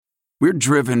We're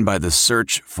driven by the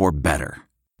search for better.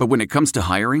 But when it comes to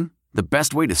hiring, the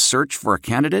best way to search for a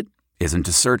candidate isn't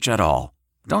to search at all.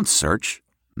 Don't search.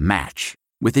 Match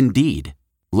with Indeed.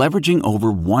 Leveraging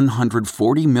over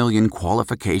 140 million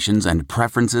qualifications and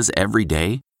preferences every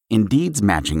day, Indeed's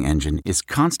matching engine is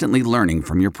constantly learning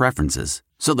from your preferences.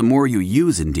 So the more you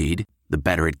use Indeed, the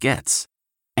better it gets.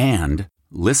 And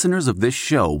listeners of this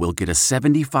show will get a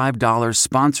 $75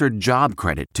 sponsored job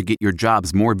credit to get your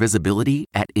jobs more visibility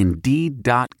at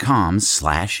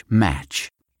Indeed.com/match.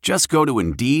 Just go to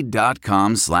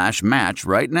Indeed.com/match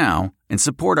right now and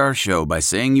support our show by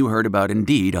saying you heard about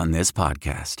Indeed on this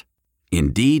podcast.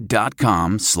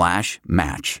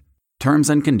 Indeed.com/match. Terms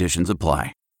and conditions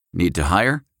apply. Need to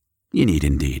hire? You need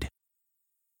Indeed.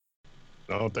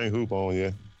 I don't think Hoop on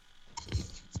yet.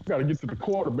 Got to get to the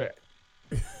quarterback.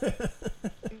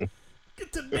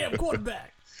 Get to the damn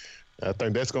quarterback. I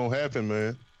think that's going to happen,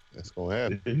 man. That's going to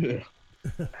happen. Yeah.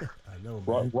 I know,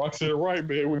 man. Rock said it right,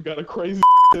 man. We've got a crazy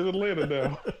in Atlanta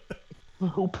now.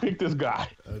 Who picked this guy?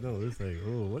 I know. It's like,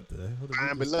 oh, what the hell?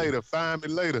 Find me later. Find me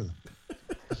later.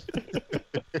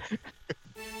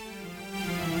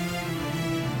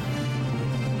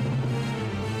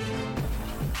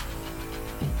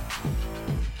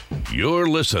 You're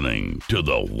listening to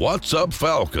the What's Up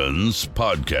Falcons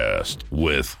podcast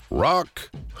with Rock,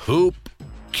 Hoop,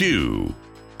 Q,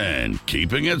 and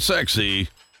keeping it sexy,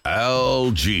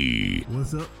 LG.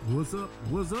 What's up? What's up?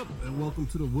 What's up? And welcome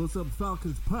to the What's Up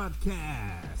Falcons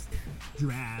podcast.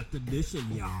 Draft edition,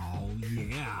 y'all.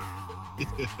 Yeah.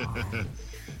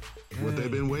 What they've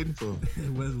been waiting for.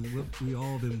 What we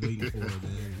all been waiting for,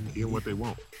 man. Get what they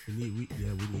want. We need to,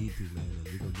 man. And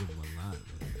we're going to give them a lot,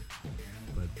 man.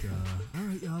 But, all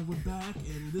right, y'all, we're back,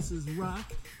 and this is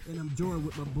Rock, and I'm joined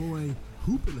with my boy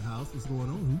Hoop in the house. What's going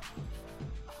on,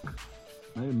 Hoop?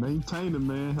 Hey, maintaining,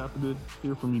 man. Happy to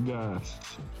hear from you guys.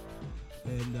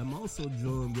 And I'm also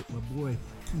joined with my boy,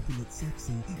 keeping it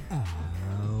sexy,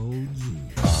 LG.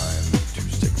 I'm too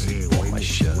sexy for my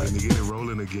shirt. Waiting to get it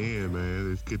rolling again, man.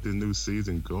 Let's get this new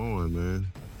season going, man.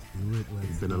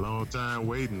 It's been a long time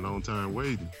waiting.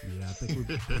 Yeah, I think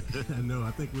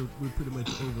we're pretty much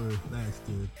over last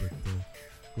year, but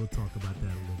we'll talk about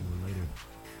that a little more later.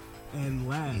 And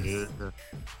last,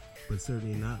 but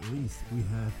certainly not least, we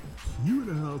have Q in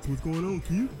the house. What's going on,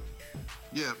 Q?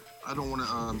 Yeah, I don't want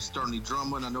to start any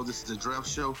drama, and I know this is a draft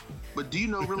show, but do you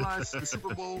realize the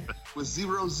Super Bowl was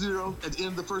 0-0 at the end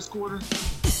of the first quarter?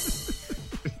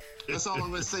 That's all I'm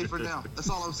going to say for now. That's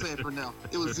all I'm saying for now.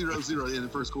 It was 0-0 at the end of the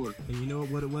first quarter. And you know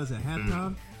what it was at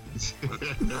halftime?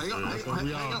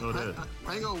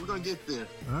 Hang on. We're going to get there.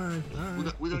 All right.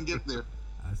 We're going to get there.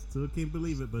 I still can't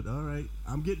believe it, but all right.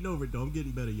 I'm getting over it, though. I'm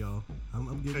getting better, y'all. I'm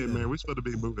getting better. Man, we're supposed to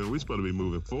be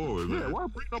moving forward, man. Yeah, why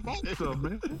bring up all stuff,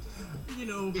 man? You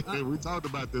know, we talked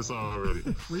about this already.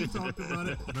 We talked about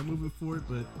it, and I'm moving forward,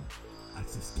 but I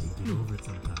just can't get over it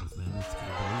sometimes, man. I just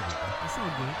can't believe it. It's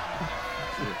all good.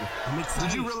 I'm excited.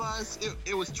 Did you realize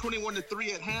it was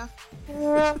 21-3 at half?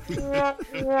 I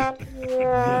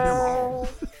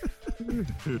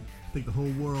think the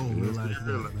whole world realized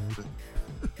that, man.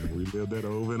 We lived that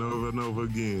over and over and over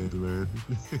again, man.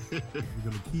 We're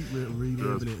going to keep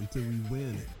reliving it until we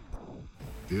win it.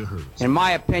 It hurts. In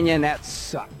my opinion, that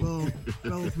sucked. Well,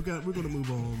 fellas, we're going to move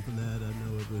on from that. I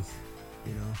know it was,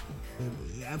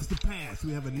 that was the past.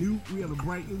 We have a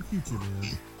bright new future,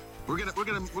 man. We're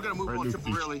gonna move on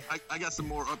temporarily. I got some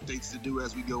more updates to do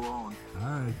as we go on.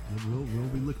 All right, we'll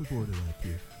be looking forward to that,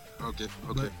 too. Okay.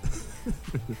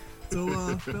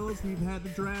 So, fellas, we've had the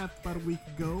draft about a week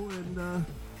ago, and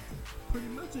pretty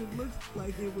much it looked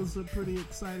like it was a pretty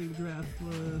exciting draft for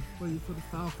the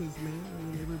Falcons, man. I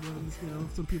mean, everyone's,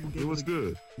 some people gave it was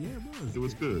good. Yeah, it was. It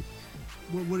was good.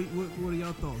 What are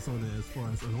y'all thoughts on that as far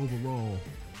as an overall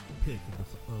pick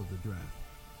of the draft?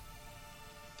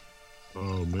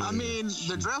 Oh man! I mean,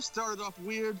 the draft started off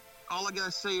weird. All I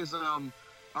gotta say is,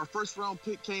 our first round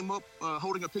pick came up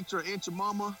holding a picture of Aunt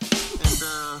Jemima, and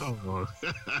I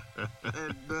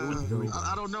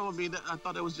don't know. I mean, I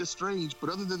thought that was just strange. But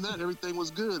other than that, everything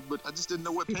was good. But I just didn't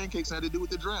know what pancakes had to do with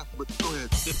the draft. But go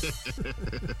ahead.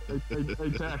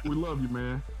 Hey, Tack, we love you,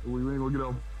 man. We ain't gonna get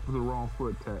off to the wrong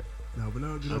foot, Tack. No, but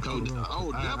no,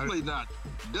 definitely not.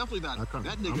 Definitely not.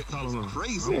 That nigga is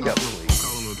crazy. I'm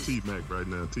calling him T-Mac right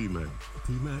now. T-Mac.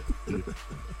 T-Mac?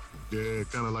 Yeah,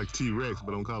 kind of like T-Rex,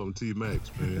 but don't call him T-Max,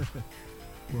 man.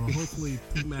 Well, hopefully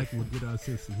T-Mac will get our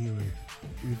sense of humor.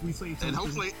 If we say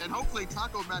something, and hopefully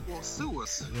Taco Mac won't sue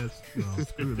us. Yes, well,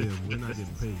 screw them. We're not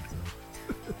getting paid,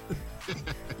 so.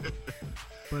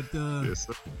 But yes,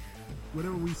 sir.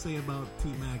 Whatever we say about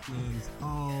T-Mac, man, is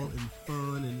all in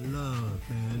fun and love,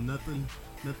 man. Nothing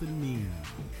mean.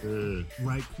 Yeah.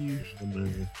 Right, Q?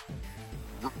 Man.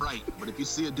 Right, but if you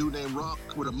see a dude named Rock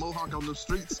with a mohawk on the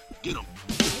streets, get him.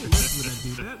 Hey, that's what that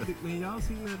dude. That dude, man, y'all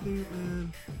seen that dude,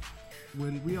 man?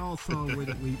 When we all saw when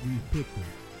we picked him,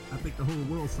 I think the whole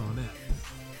world saw that.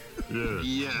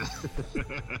 Yeah.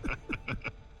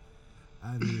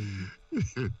 I mean,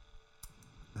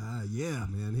 yeah,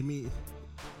 man. I mean,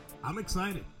 I'm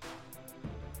excited.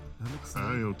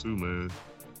 I am too, man.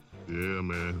 Yeah,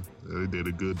 man. They did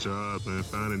a good job, man,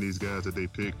 finding these guys that they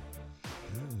picked.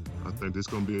 Yeah, I think this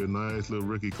gonna be a nice little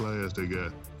rookie class they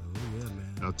got. oh yeah,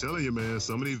 man. I'm telling you, man,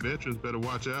 some of these veterans better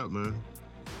watch out, man.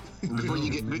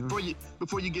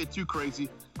 Before you get too crazy,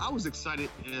 I was excited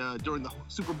during the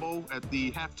Super Bowl at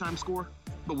the halftime score,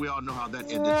 but we all know how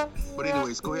that ended. But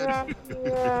anyways, go ahead.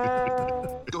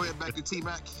 Go ahead back to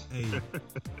T-Mac. Hey,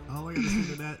 all I gotta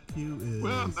say to that, Q, is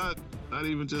Well, not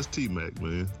even just T-Mac,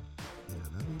 man. Yeah,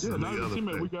 Some not of the even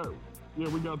other T-Mac.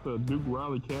 We got the Duke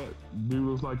Riley cat. Dude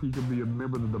looks like he could be a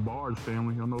member of the Barge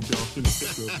family. I don't know if y'all seen the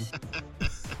picture of him.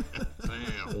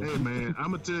 Damn. Hey, man,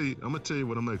 I'm gonna tell you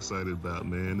what I'm excited about,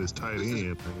 man. This tight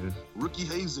end, man. Rookie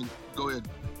hazing. Go ahead.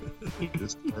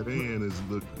 This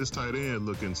tight end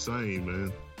look insane,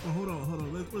 man. Oh, hold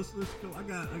on. Let's go. I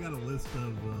got a list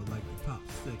of like the top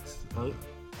 6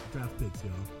 draft picks,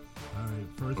 y'all. All right,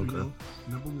 first we know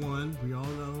number 1. We all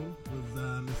know was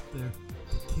Mr.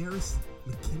 Karis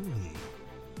McKinley,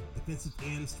 defensive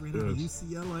end straight out of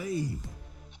UCLA.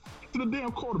 To the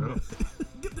damn quarterback.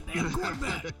 Get the damn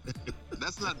quarterback.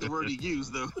 That's not the word he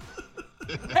used, though.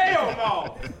 Hell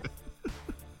no!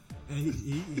 And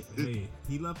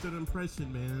he left an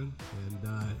impression, man.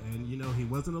 And you know, he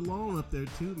wasn't alone up there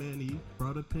too, man. He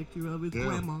brought a picture of his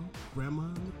grandma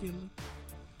McKinley.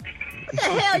 What the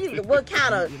hell? What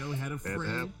kind of? You know, had a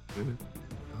friend.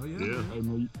 Oh yeah. Hey,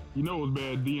 man, you know it was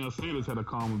bad. Deion Sanders had to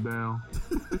calm him down.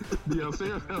 Deion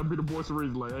Sanders had to be the voice of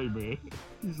reason. Like, hey man.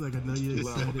 He's like, I know you're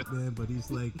excited, man, but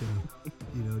he's like,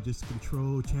 you know, just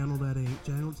channel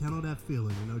that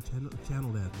feeling, you know,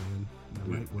 channel that, man, in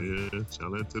the right way. Yeah,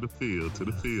 channel it to the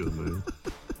field, man.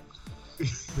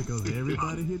 Because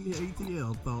everybody hitting the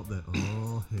ATL thought that,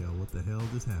 oh hell, what the hell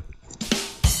just happened?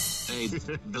 Hey,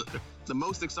 the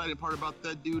most exciting part about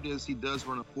that dude is he does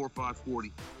run a 4.5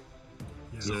 40.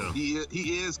 So he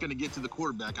is going to get to the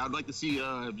quarterback. I'd like to see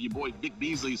your boy Vic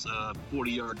Beasley's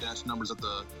 40-yard dash numbers at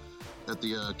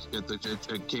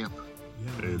camp.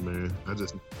 Yeah, Hey man,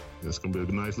 it's gonna be a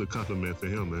nice little compliment for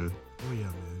him, man. Oh yeah,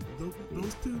 man.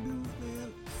 Those two dudes,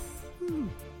 man. Whew.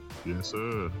 Yes,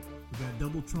 sir. We got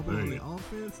double trouble on the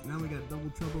offense. Now we got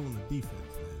double trouble on the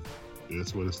defense, man.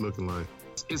 That's what it's looking like.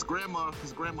 His grandma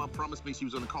promised me she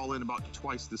was going to call in about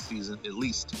twice this season, at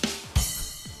least.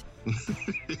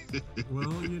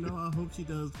 Well, you know, I hope she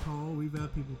does call. We've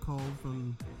had people call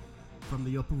from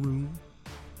the upper room,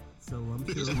 so I'm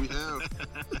sure. Yes, we have.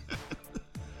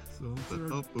 So I'm sure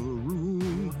The upper room.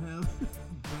 we'll have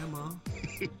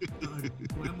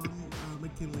Grandma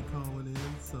McKinley calling in.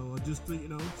 So just to, you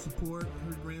know, support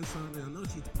her grandson. And I know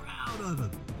she's proud of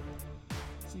him.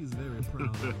 She's very proud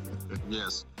of him. Man.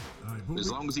 Yes. All right, As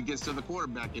long as he gets to the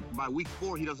quarterback, if by week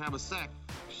 4 he doesn't have a sack,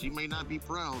 she may not be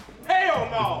proud. Hell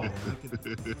no!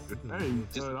 Hey,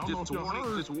 I don't know if y'all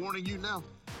heard. Just warning you now.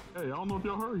 Hey, I don't know if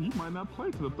y'all heard. He might not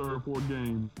play to the 3rd or 4th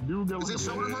game. Dude got Is like it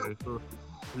shoulder hurt?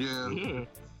 Yeah. Yeah.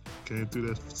 Came through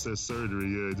that surgery,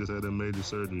 yeah. Just had a major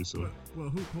surgery, so.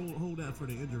 Well, hold that for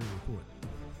the injury report.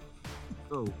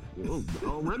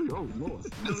 Already? Oh, Lord.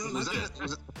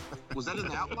 Was that in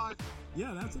the outline?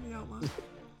 Yeah, that's in the outline.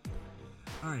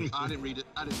 All right. I didn't read it.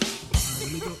 All right,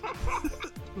 let me go.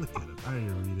 Look at him. I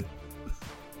didn't read it.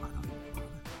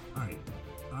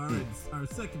 All right. Our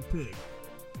second pick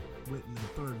went in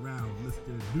the 3rd round,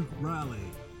 Mr. Duke Riley,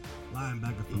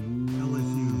 linebacker from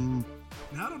LSU.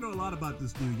 Now, I don't know a lot about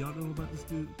this dude. Y'all know about this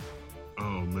dude?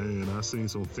 Oh man, I seen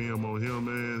some film on him,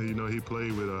 man. You know, he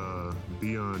played with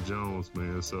Deion Jones,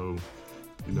 man. So,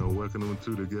 you know, working them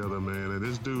two together, man. And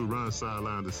this dude runs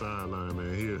sideline to sideline,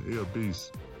 man. He a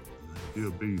beast. He a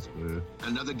beast, man.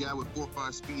 Another guy with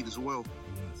 4.5 speed as well.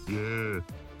 Yes. Yeah.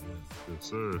 Yes,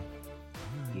 sir.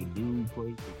 The dude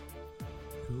played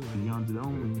Cool. Deion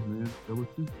Jones, man. That was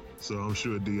too. So I'm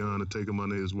sure Deion will take him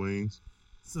under his wings.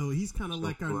 So he's kind of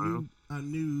like our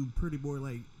new pretty boy,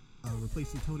 like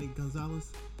replacing Tony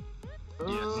Gonzalez.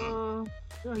 Yeah,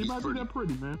 he might be that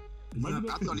pretty, man.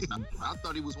 I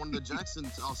thought he was one of the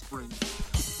Jackson's offspring.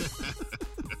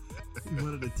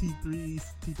 One of the T3s,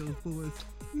 Tito's boys.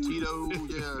 Tito,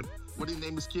 yeah. What do you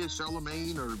name his kid?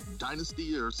 Charlemagne or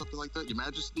Dynasty or something like that? Your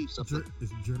Majesty? Something.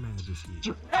 It's Your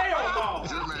Majesty. Hell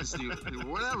Your Majesty.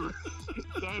 Whatever.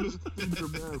 Dynasty, Your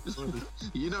Majesty.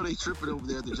 You know they tripping over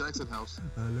there at the Jackson house.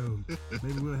 I know.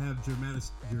 Maybe we'll have Your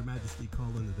Majesty call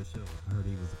into the show. I heard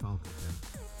he was a Falcon fan.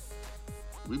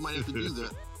 We might have to do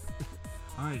that.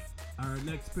 All right. Our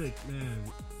next pick, man,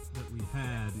 that we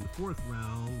had in the fourth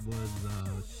round was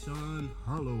Sean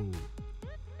Harlow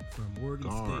from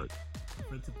Oregon State.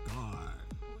 Offensive guard.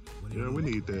 We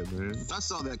need that, man. I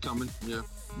saw that coming. Yeah.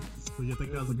 So you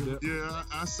think that was a good? Yeah,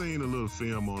 I seen a little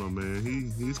film on him, man.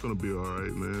 He's gonna be all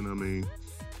right, man. I mean,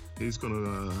 he's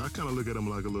gonna. I kind of look at him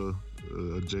like a little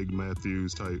Jake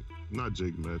Matthews type. Not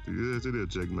Jake Matthews. It is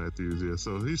Jake Matthews. Yeah.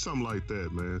 So he's something like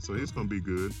that, man. So he's gonna be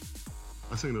good.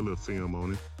 I seen a little film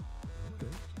on him. Okay.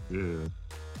 Yeah.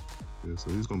 Yeah. So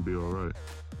he's gonna be all right.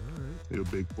 All right. He's a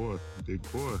big boy. Big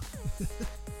boy.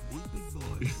 Big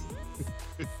boy.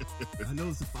 I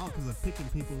know the Falcons are picking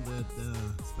people that,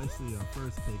 especially our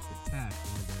first pick, attack,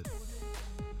 man, that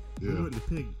we wouldn't have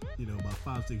picked, about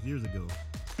 5-6 years ago.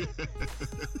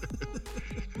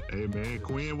 Hey, man,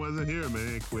 Quinn wasn't here,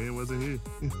 man. Quinn wasn't here.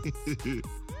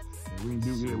 We didn't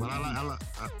do it. But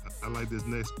I like this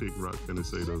next pick, Rock, gonna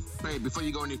say, though. Hey, before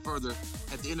you go any further,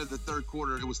 at the end of the third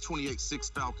quarter, it was 28-6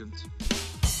 Falcons.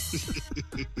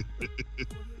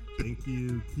 Thank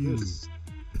you, Q.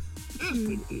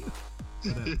 For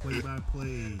that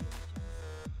play-by-play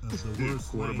of the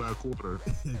worst quarter night. by quarter.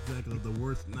 Exactly, the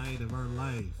worst night of our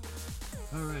life.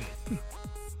 All right,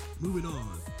 moving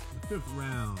on. The fifth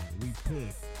round, we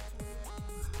pick.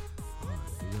 All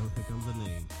right, here comes the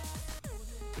name.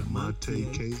 Demonte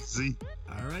KZ.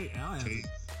 All right, I'll have it.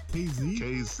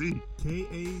 KZ.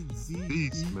 K-A-Z.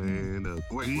 Beast, man.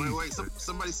 Wait.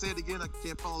 Somebody say it again. I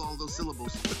can't follow all those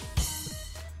syllables.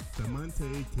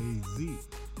 Demonte KZ.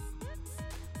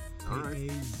 All right.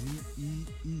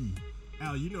 K-A-Z-E-E.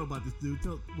 Al, you know about this dude.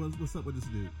 What's up with this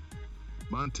dude?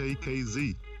 Monte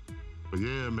KZ. But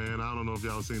yeah, man, I don't know if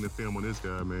y'all seen the film on this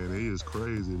guy, man. He is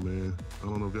crazy, man. I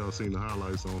don't know if y'all seen the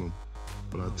highlights on him.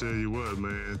 But I tell you what,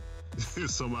 man,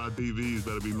 some of our DVs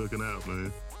better be looking out,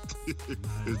 man.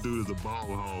 This dude is a ball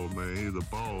hog, man. He's a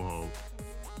ball hog.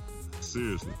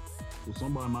 Seriously. Well,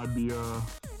 somebody might be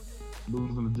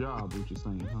losing a job, what you're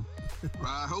saying, huh?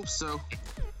 I hope so.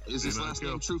 Is his last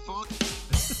name True Font?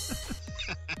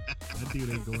 That dude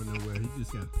ain't going nowhere. He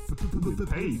just got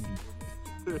paid.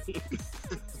 I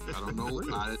don't know.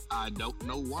 I don't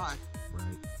know why.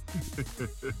 Right.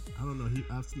 I don't know.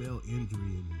 I smell injury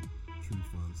in True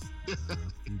Font's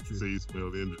future. So you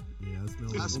smell injury.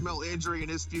 Yeah, I smell injury in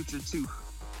his future too.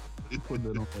 Put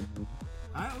that on that man.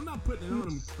 I'm not putting it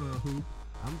on him, Hoop.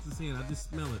 I'm just saying, I just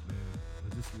smell it, man. I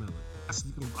just smell it.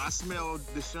 I smell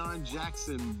Deshaun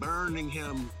Jackson burning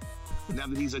him now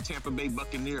that he's a Tampa Bay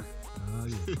Buccaneer. Oh,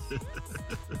 yeah.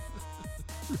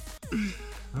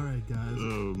 All right, guys.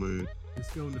 Oh, man.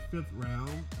 Let's go in the fifth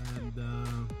round, and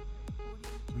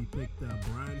we picked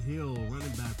Brian Hill,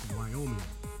 running back from Wyoming.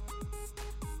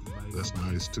 That's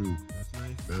nice, too. That's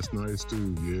nice? That's nice,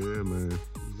 too. Yeah, man.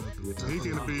 He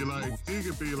can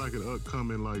be like an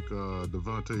upcoming like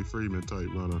Devontae Freeman type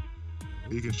runner.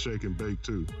 He can shake and bake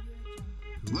too.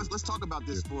 Let's talk about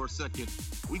this for a second.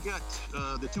 We got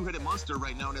the two-headed monster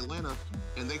right now in Atlanta,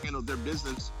 and they handled their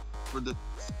business for the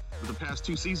past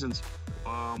 2 seasons.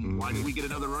 Why did we get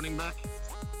another running back?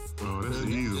 Oh, that's the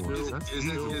easy one. Is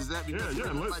that because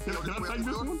can I take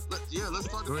this one? Let's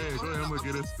talk Go about it. ahead. I'm gonna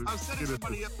get it. I'm setting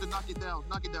somebody up to knock it down.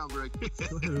 Knock it down, Greg.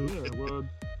 Yeah, well,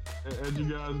 as you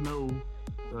guys know,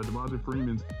 Devontae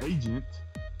Freeman's agent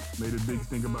made a big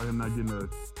thing about him not getting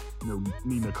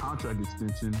needing a contract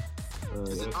extension.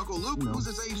 Is it Uncle Luke? Who's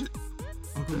his agent?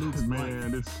 Uncle Luke's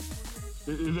man, is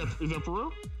that for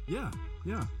real? Yeah.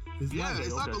 His yeah, wife.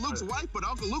 it's Uncle Luke's wife, but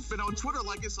Uncle Luke been on Twitter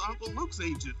like it's Uncle Luke's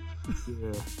agent.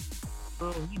 Yeah.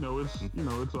 Well,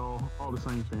 it's all the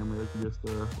same family. I guess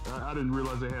I didn't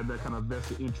realize they had that kind of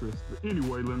vested interest. But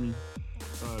anyway, let me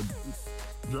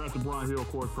drafted Brian Hill, of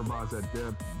course, provides that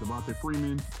depth. Devontae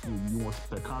Freeman, you want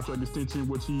that contract extension,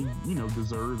 which he,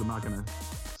 deserves. I'm not gonna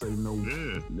say no.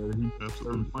 Yeah, he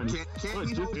absolutely. Money. Can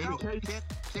he hold out?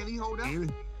 Can he hold out?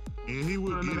 And he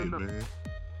will get it, no. man.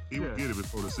 He will get it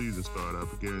before the season starts. I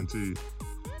guarantee you.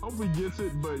 Hopefully gets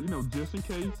it, but just in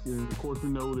case. And of course, we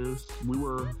know we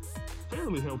were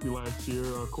fairly healthy last year.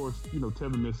 Of course,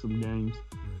 Tevin missed some games.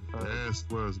 That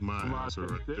was my answer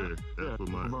right there. That was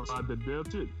my answer. The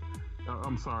depth.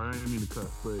 I'm sorry, I didn't mean to cuss,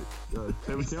 but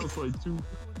Tevin Campbell played two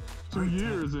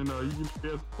years, and he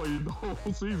has played the whole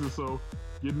season. So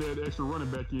getting that extra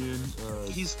running back in,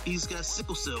 he's got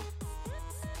sickle cell.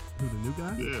 Who, the new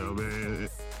guy? Yeah, man.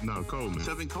 No, Coleman.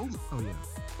 Tevin Coleman. Oh, yeah.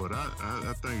 But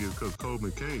I think it's because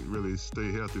Coleman can't really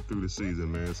stay healthy through the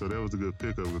season, man. So that was a good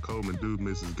pickup. Because Coleman do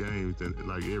misses games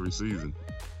like every season.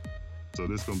 So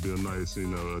this gonna be a nice,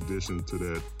 addition to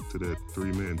that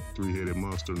three-headed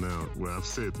monster now. Well, I've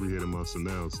said three-headed monster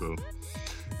now. So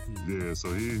yeah,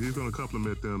 so he's gonna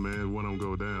compliment them, man. When them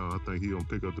go down, I think he's gonna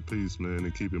pick up the piece, man,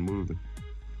 and keep it moving.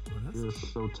 Yeah,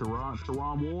 so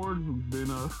Teron Ward, who's been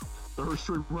a third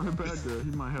straight running back,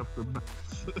 he might have to.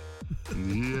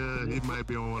 Yeah, he might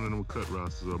be on one of them cut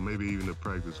rosters, or maybe even the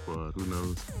practice squad. Who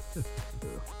knows?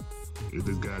 If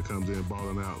this guy comes in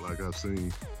balling out like I've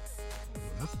seen.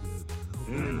 That's good,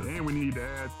 man. And we need to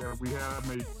add that we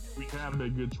have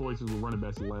made good choices with running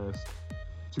backs the last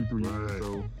 2-3 years.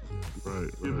 So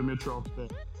give the Mitchell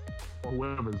that or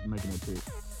whoever's making that pick.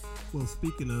 Well,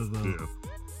 speaking of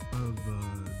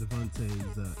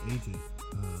Devontae's agent,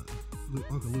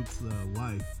 Uncle Luke's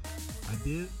wife, I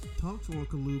did talk to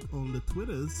Uncle Luke on the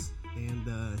Twitters,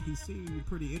 and he seemed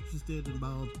pretty interested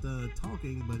about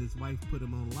talking, but his wife put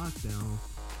him on lockdown.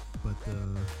 But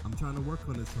I'm trying to work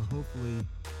on it, so hopefully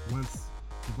once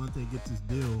Devontae gets his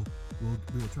deal,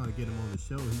 we'll try to get him on the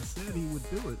show. He said he would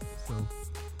do it, so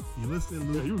you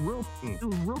listening, Luke? Yeah, he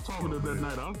was real talkative that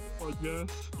night. I was like, yeah.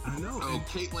 I know. Oh,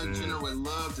 Caitlyn Jenner would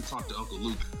love to talk to Uncle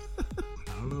Luke.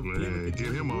 I don't know if man,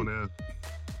 get him on there.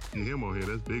 Get him on here.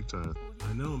 That's big time.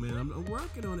 I know, man. I'm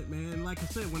working on it, man. Like I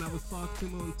said, when I was talking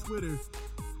to him on Twitter,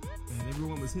 and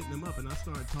everyone was hitting him up, and I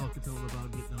started talking to him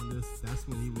about getting on this, that's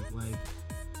when he was like,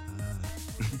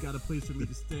 he got a place for me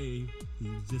to stay.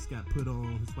 He just got his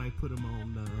wife put him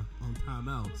on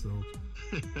timeout, so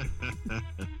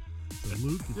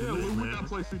Luke, Luke, we got a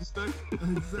place for you to stay.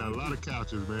 Exactly. Got a lot of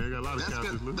couches, man. Got a lot of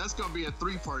couches, Luke. That's gonna be a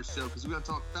 3-part show, because we gotta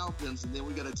talk Falcons, and then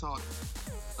we gotta talk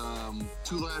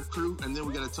Two Live Crew, and then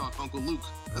we gotta talk Uncle Luke.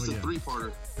 That's a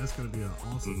 3-parter. That's gonna be an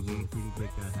awesome show if we can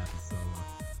make that happen. So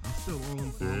I'm still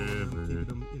on following him,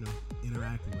 keeping him,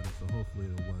 interacting with him. So hopefully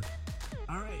it'll work.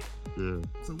 All right. Yeah.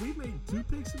 So we made 2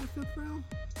 picks in the 5th round?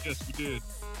 Yes, we did.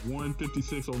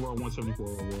 156 overall, 174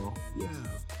 overall. Yeah.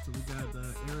 So we got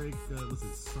Eric, was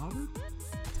it Sauber?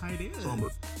 Tight end. Sauber.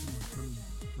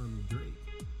 From Drake.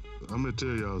 I'm going to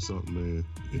tell y'all something, man.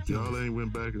 If y'all ain't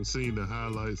went back and seen the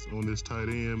highlights on this tight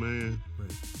end, man,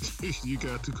 you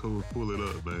got to go pull it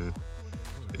up, man.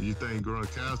 Right. You think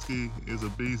Gronkowski is a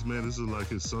beast, man? This is like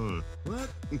his son. What?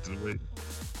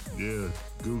 Yeah.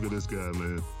 Google this guy,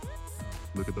 man.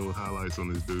 Look at those highlights on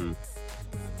this dude.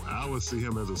 I would see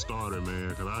him as a starter, man,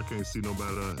 because I can't see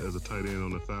nobody as a tight end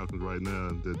on the Falcons right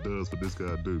now that does what this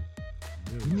guy do.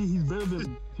 You mean he's better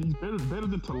than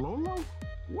Tololo?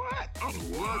 What? Oh,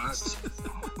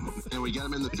 what? And we got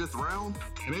him in the 5th round?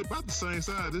 And they about the same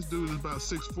size. This dude is about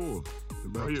 6'4".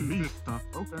 About 250. Huh?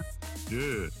 Okay.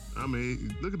 Yeah. I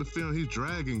mean, look at the film. He's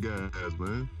dragging guys,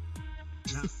 man.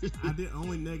 Now,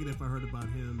 only negative I heard about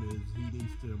him is he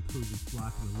needs to improve his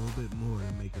blocking a little bit more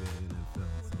to make it in the NFL.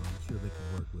 So I'm sure they can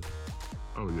work with it.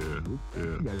 Oh yeah.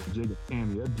 You got Jacob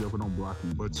Candy. That's jumping on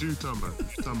blocking. But you talking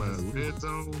about red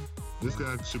zone? This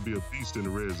guy should be a beast in the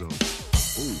red zone.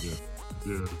 Oh yeah.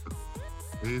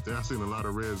 I've seen a lot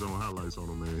of red zone highlights on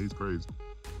him, man. He's crazy.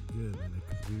 Good, man.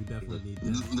 We definitely need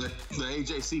that. The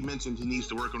AJC mentioned he needs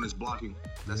to work on his blocking.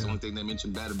 That's the only thing they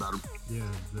mentioned bad about him. Yeah,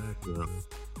 exactly. Yeah.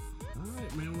 All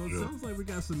right, man. Well, it sounds like we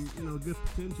got some, good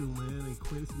potential, man, and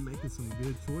Quincy making some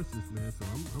good choices, man. So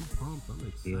I'm pumped. I'm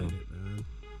excited, man.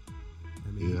 I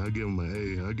mean, I give him an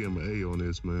A. I give him an A on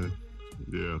this, man.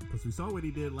 Yeah. Because we saw what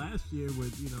he did last year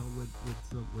with his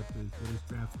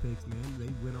draft picks, man. They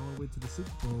went all the way to the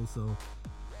Super Bowl. So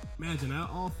imagine our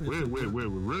offense. With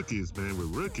rookies, man.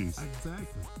 With rookies.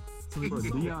 Exactly. So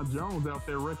Deion Jones out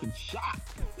there wrecking shot.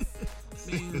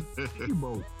 Man, Super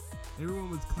Bowl. Everyone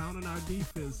was clowning our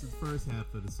defense the first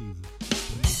half of the season.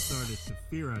 And they started to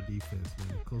fear our defense,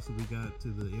 man. The closer we got to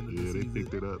the end of the season. Yeah, they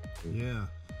picked it up. Yeah.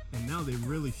 And now they're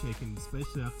really shaking,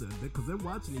 especially after, because they're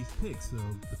watching these picks, so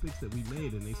the picks that we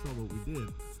made, and they saw what we did.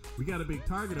 We got a big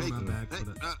target on our back.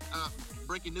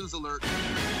 Breaking news alert.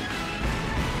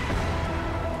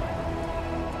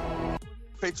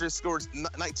 Patriots scored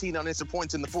 19 unanswered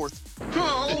points in the 4th.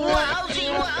 Oh, wowzy,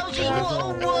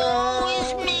 whoa,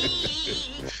 it's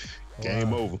me.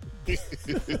 Game over.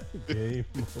 Game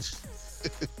over.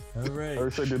 All right.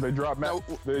 Or say, did they drop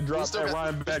that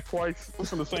Ryan back twice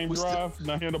from the same drive?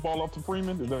 Now hand the ball off to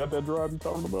Freeman? Is that drive you're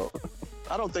talking about?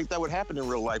 I don't think that would happen in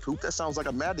real life, Hoop. That sounds like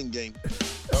a Madden game.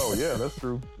 Oh, yeah, that's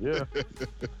true. Yeah.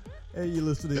 Hey, you're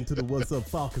listening to the What's Up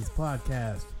Falcons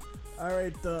podcast. All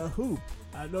right, Hoop.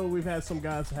 I know we've had some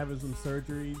guys having some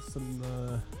surgeries, some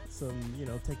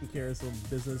taking care of some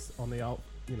business on the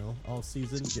all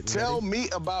season. Tell me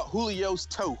about Julio's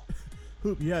toe.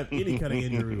 Hoop, you have any kind of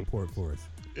injury report for us?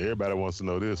 Everybody wants to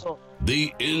know this.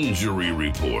 The injury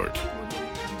report.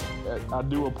 I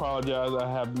do apologize. I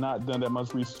have not done that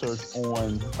much research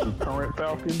on the current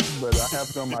Falcons, but I have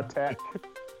done my TAC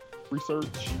research.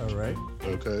 All right.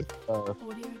 Okay.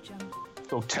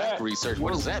 So TAC research.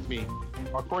 What does that mean?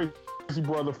 My crazy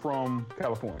brother from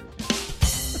California.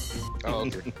 Oh,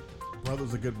 okay.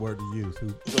 Brother's a good word to use.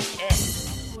 Hoop.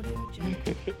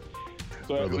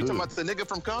 So Are we talking about the nigga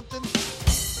from Compton?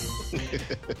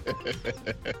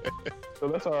 So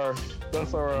that's our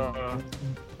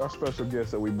special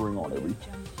guest that we bring on every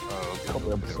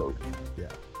couple episodes. Yeah.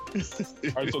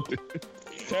 All right, so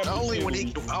only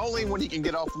when he can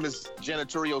get off from his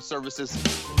janitorial services.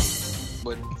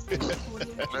 But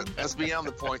that's beyond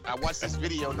the point. I watched this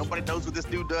video. Nobody knows what this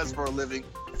dude does for a living.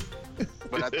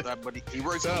 But he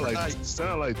works overnight.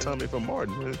 Sound like Tommy from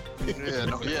Martin, man.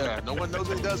 No one knows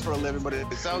what he does for a living, but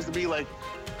it sounds to me like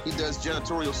he does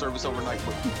janitorial service overnight.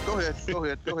 But go ahead.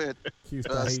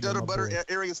 Stutter Butter,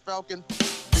 Arius Falcon,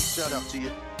 big shout out to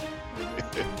you.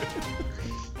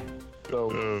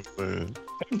 So,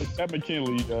 Pat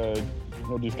McKinley,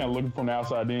 just kind of looking from the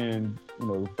outside in,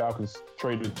 the Falcons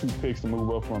traded 2 picks to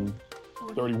move up from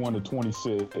 31 to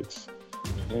 26.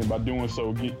 And by doing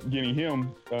so, getting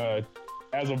him,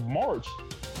 as of March,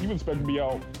 he was expected to be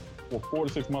out for 4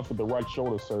 to 6 months with the right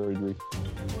shoulder surgery.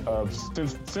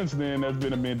 Since then, that's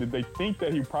been amended. They think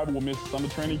that he probably will miss summer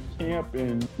training camp,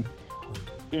 and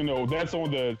that's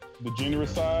on the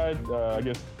generous side. I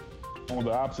guess on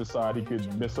the opposite side, he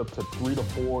could miss up to 3 to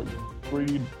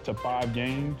 5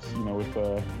 games.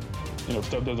 If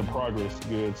stuff doesn't progress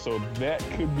good, so that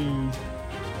could be.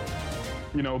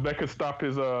 That could stop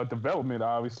his development,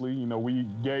 obviously. We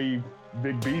gave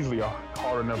Vic Beasley a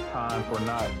hard enough time for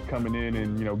not coming in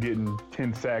and, getting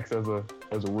 10 sacks as a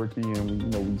rookie,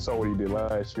 and, we saw what he did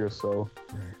last year. So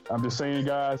I'm just saying,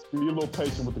 guys, be a little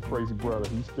patient with the crazy brother.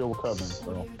 He's still recovering.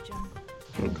 So.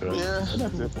 Okay. Yeah,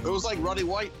 it was like Roddy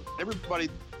White. Everybody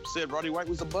said Roddy White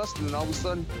was a bust, and then all of a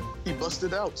sudden he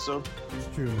busted out. So it's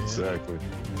true, man. Exactly.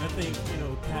 And I think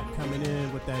Pat coming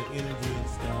in with that energy and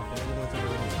stuff, everyone's a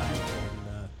little hype,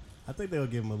 and I think they'll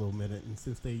give him a little minute. And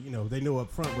since they know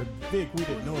up front with Vic, we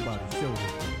didn't know about his shoulder,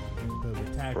 but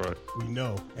with Tack, we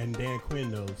know, and Dan Quinn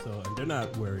knows, so and they're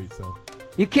not worried. So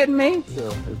you kidding me?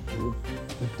 Yeah,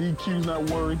 if DQ's not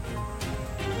worried,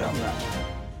 I'm not.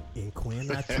 And Quinn,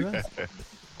 I trust.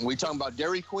 Are we talking about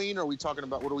Dairy Queen, or are we talking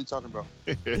about what are we talking about?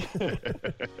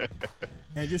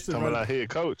 And just to talking about our head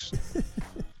coach.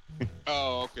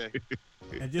 Oh, okay.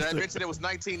 And did I mention it was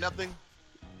 19-0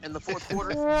 in the fourth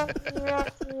quarter?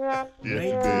 Yes, you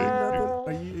did.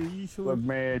 Are you sure? Look,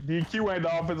 man, DQ ain't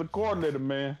the offensive coordinator,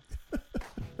 man.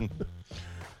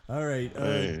 All right.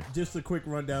 Just a quick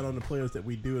rundown on the players that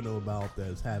we do know about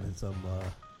that's having some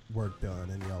work done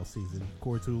in the offseason. Of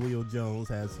course, Julio Jones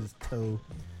has his toe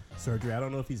surgery. I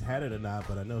don't know if he's had it or not,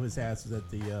 but I know his ass was at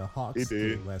the Hawks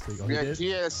game last week. Oh, he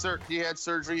had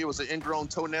surgery. It was an ingrown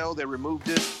toenail. They removed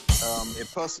it.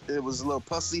 It was a little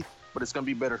pussy, but it's gonna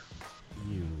be better.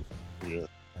 Yeah.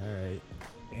 All right.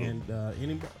 And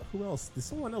who else? Did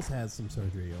someone else had some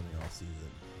surgery on the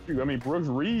offseason? I mean, Brooks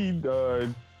Reed.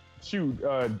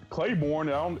 Claiborne.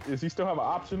 Does he still have an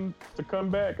option to come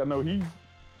back? I know he.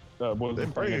 They're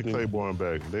bringing Claiborne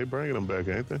back. They bringing him back,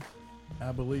 ain't they?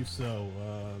 I believe so.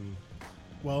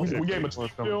 We gave him a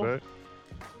deal.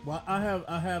 Well, I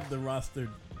have the roster,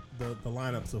 the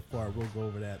lineup so far. We'll go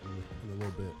over that in a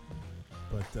little bit.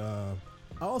 But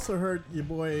I also heard your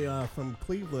boy from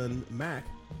Cleveland,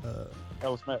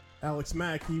 Alex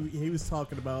Mack. He was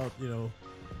talking about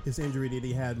his injury that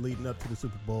he had leading up to the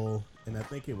Super Bowl, and I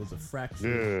think it was a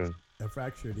fracture. Yeah. A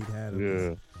fracture that he had.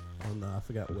 On I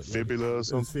forgot what fibula or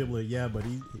something. Fibula, yeah. But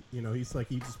he's like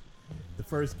the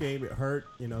first game it hurt.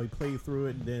 He played through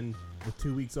it, and then the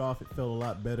 2 weeks off, it felt a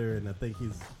lot better, and I think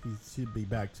he should be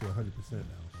back to 100% now.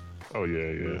 Oh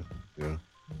yeah. And,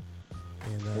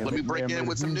 let me break in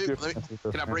with some news.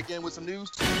 Can I break in with some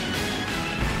news?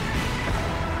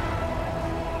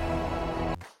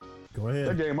 Go ahead.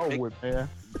 That game over with, man.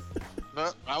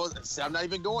 I'm not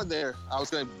even going there. I was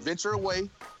going to venture away,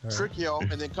 trick y'all,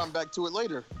 and then come back to it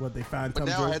later. What they found? But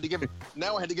now I had to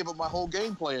give up my whole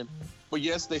game plan. But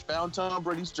yes, they found Tom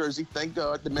Brady's jersey. Thank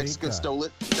God the Mexicans stole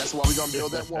it. That's why we're gonna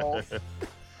build that wall.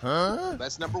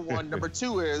 That's number one. Number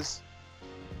two is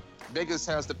Vegas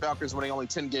has the Falcons winning only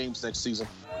 10 games next season.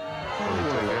 They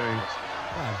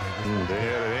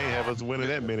ain't have us winning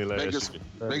that many last year.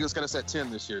 Vegas got us at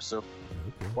 10 this year, so.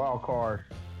 Wild card.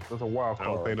 That's a wild card.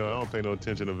 I don't pay no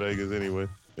attention to Vegas anyway.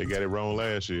 They got it wrong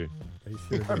last year.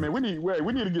 I mean, we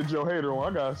need to get Joe Hader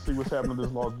on. I gotta see what's happening in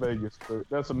this Las Vegas, but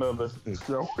that's another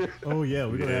show. Oh yeah,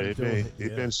 we're gonna have Joe. He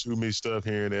been shoot me stuff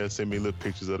here and there, send me little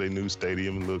pictures of their new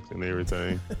stadium look and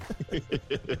everything.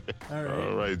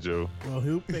 All right, Joe. Well,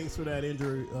 Hoop, thanks for that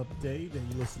injury update, and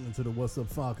you're listening to the What's Up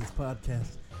Falcons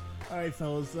podcast. All right,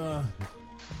 fellas.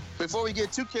 Before we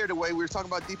get too carried away, we were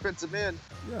talking about defensive end.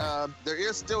 Yeah. There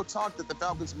is still talk that the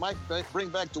Falcons might bring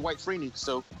back Dwight Freeney,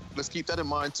 so let's keep that in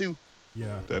mind too.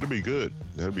 Yeah, that'll be good.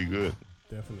 Definitely.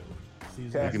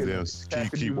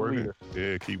 Keep working.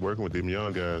 Yeah, keep working with them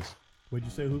young guys. What'd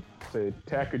you say, Hoop? Say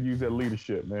Tack could use that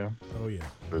leadership, man. Oh yeah.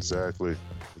 Exactly.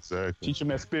 Teach him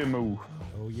that spin move.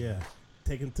 Oh yeah.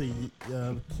 Take him to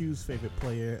Q's favorite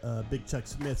player, Big Chuck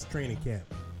Smith's training camp.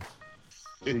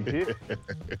 Big hit.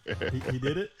 He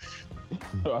did it?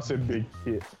 I said big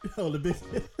hit. Oh, the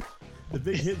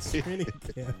big hit training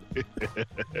camp.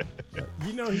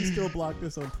 You know he still blocked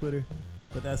us on Twitter,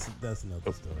 but that's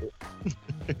another story.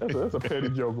 That's a petty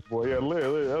joker, boy. Yeah,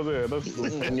 that's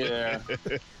Yeah.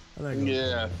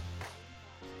 Yeah.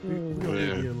 We're gonna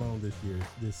leave you alone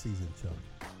this season, Chuck.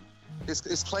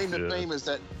 His claim to fame is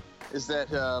that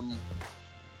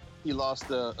he lost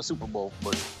a Super Bowl,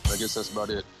 but I guess that's about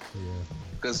it. Yeah.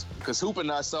 Because Hoop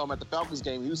and I saw him at the Falcons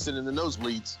game. He was sitting in the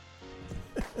nosebleeds.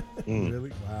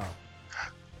 Really? Wow.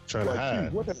 Trying to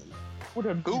hide. What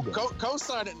have Hoop,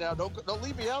 co-sign it now. Don't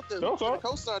leave me out there. That's all right.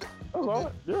 Co-sign it. That's all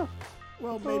right. Yeah.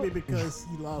 Well, maybe because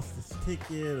he lost his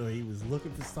ticket or he was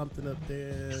looking for something up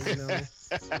there,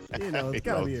 it's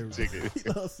gotta be a ticket. He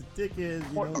lost the ticket,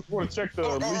 Want to check the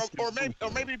or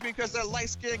maybe because that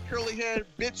light-skinned, curly-haired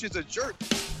bitch is a jerk.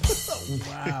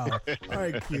 Wow. All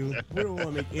right, Q. We don't want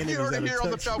to make enemies. You heard it here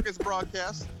on the Falcons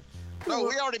broadcast. No,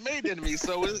 we already made enemies,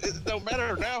 so it don't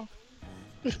matter now.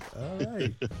 All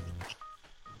right.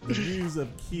 The views of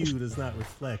Q does not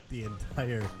reflect the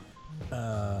entire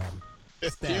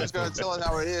Q's gonna tell it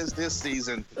how it is this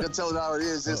season.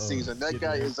 That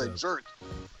guy is a jerk.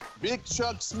 Big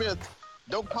Chuck Smith.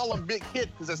 Don't call him Big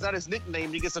Hit because that's not his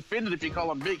nickname. He gets offended if you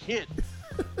call him Big Hit.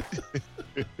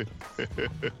 He's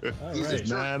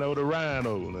right. 9-0 the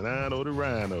Rhino. 9-0 the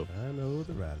Rhino.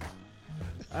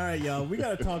 All right, y'all. We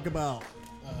gotta talk about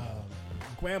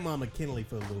Grandma McKinley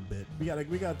for a little bit. We gotta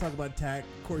talk about Tack.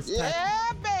 Of course, Tack.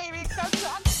 Yeah, baby. Come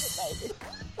talk to me, baby.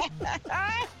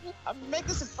 I'm making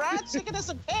some fried chicken and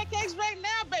some pancakes right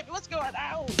now, baby. What's going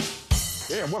on?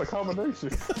 Damn, what a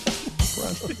combination.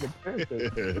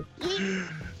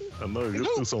 I know you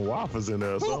threw some waffles in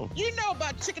there or something. You know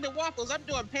about chicken and waffles. I'm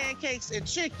doing pancakes and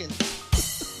chicken.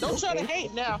 Don't try to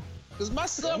hate now, because my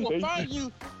son will find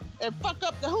you and fuck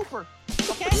up the Hooper.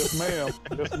 Okay? Yes, ma'am.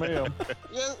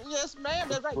 Yes, ma'am.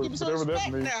 That's right. Give me some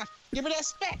respect now. Give me that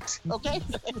spect, okay?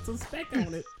 Put some spect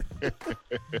on it.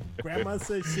 Grandma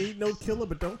said she ain't no killer,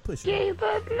 but don't push her. Jesus,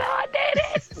 Lord, did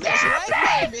it. That's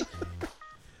right, baby.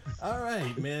 All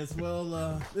right, man.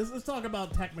 Well, let's talk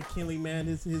about Tack McKinley, man.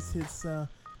 His he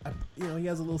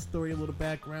has a little story, a little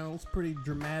background. It's pretty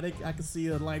dramatic. I could see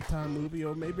a Lifetime movie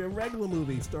or maybe a regular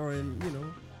movie starring,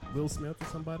 Will Smith or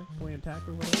somebody playing Tack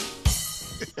or whatever.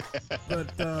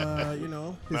 But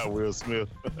not Will Smith.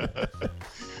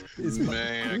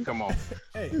 Man, come on.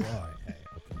 Hey, all right, okay.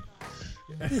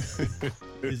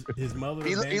 His mother.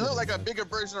 He looked like a bigger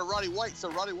version of Roddy White,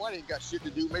 so Roddy White ain't got shit to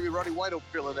do. Maybe Roddy White will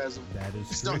fill it as him. That is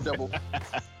stunt double.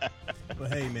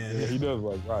 But hey, man. Yeah, he does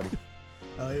like Roddy.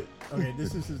 Okay,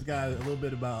 this is his guy. A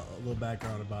little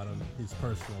background about him. His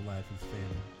personal life, his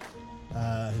family.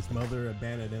 His mother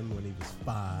abandoned him when he was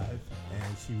 5,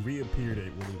 and she reappeared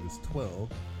when he was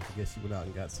 12. I guess she went out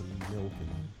and got some milk and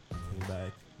came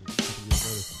back a couple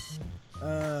years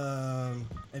later.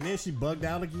 And then she bugged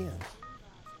out again.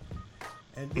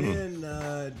 And then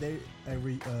a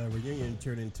reunion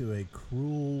turned into a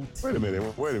cruel. Wait a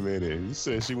minute. You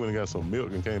said she went and got some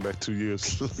milk and came back 2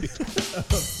 years later. A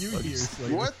few years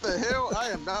later. What the hell? I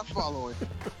am not following.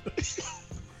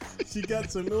 She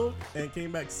got some milk and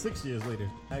came back 6 years later,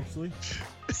 actually.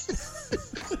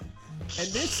 And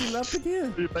then she left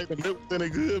again. You think the milk was any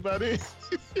good by then?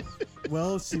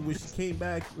 Well, when she came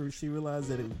back, she realized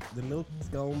that the milk's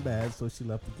gone bad, so she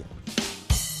left again.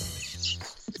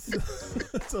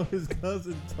 So his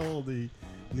cousin told the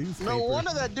newspaper. No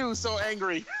wonder that dude's so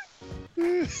angry.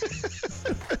 Why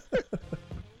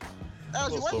are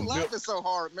you laughing so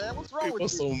hard, man? What's wrong with you?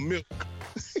 Some milk.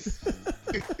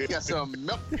 You got some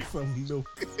milk. Some milk.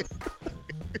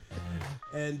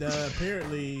 And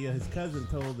apparently his cousin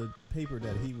told the paper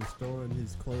that he was throwing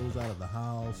his clothes out of the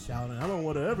house, shouting, "I don't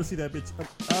want to ever see that bitch.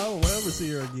 I don't want to ever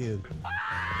see her again."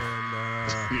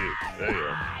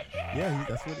 And Yeah,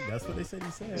 that's what they said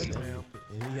he said.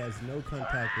 And he has no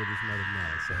contact with his mother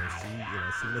now, so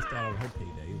she missed out on her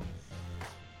payday.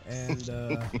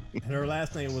 And her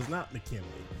last name was not McKinley,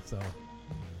 so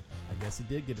I guess he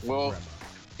did get it from grandma.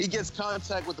 He gets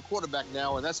contact with the quarterback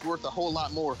now, and that's worth a whole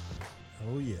lot more.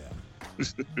 Oh yeah.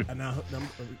 And now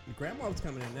grandma's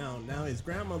coming in now. Now his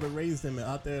grandmother raised him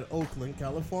out there in Oakland,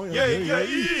 California.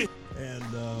 Yeah. And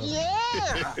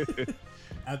yeah.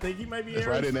 I think he might be Aries.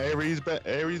 Right in Aries'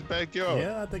 backyard.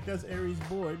 Yeah, I think that's Aries'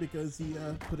 boy because he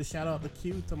put a shout out to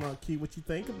Q, talking about Q, what you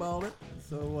think about it?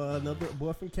 So another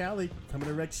boy from Cali coming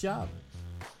to Rex Shop.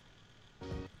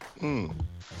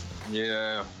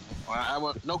 Yeah, I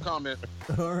want no comment.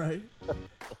 All right.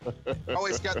 I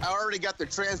already got the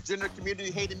transgender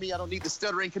community hating me. I don't need the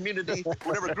stuttering community.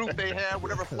 Whatever group they have,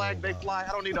 whatever flag they fly,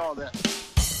 I don't need all that.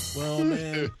 Well,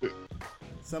 man.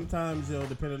 Sometimes,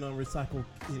 depending on recycle,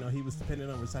 he was depending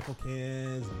on recycle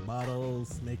cans and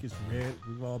bottles, make his rent.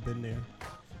 We've all been there.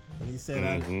 And he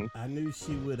said, I knew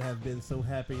she would have been so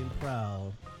happy and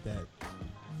proud that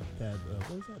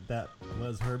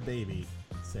was her baby,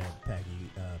 said Peggy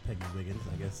Wiggins.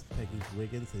 I guess Peggy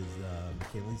Wiggins is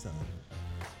McKinley's son.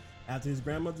 After his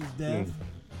grandmother's death,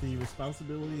 the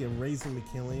responsibility of raising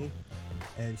McKinley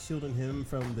and shielding him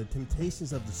from the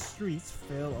temptations of the streets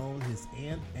fell on his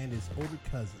aunt and his older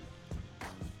cousin.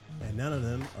 And none of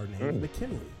them are named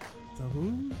McKinley. So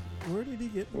where did he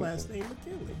get the last name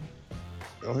McKinley?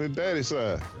 On his daddy's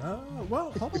side.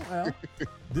 Well, hold on,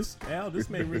 Al. This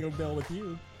may ring a bell with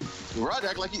you. Rod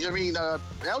act like Algie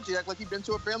act like he'd been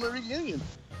to a family reunion.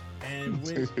 And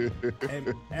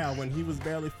Al, when he was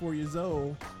barely 4 years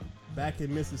old, back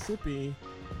in Mississippi,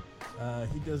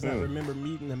 he does not remember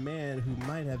meeting a man who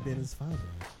might have been his father.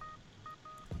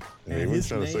 Hey, we're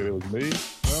trying to say that was me.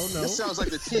 Well, no. This sounds like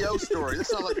the T.O.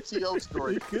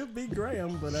 story. It could be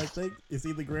Graham, but I think it's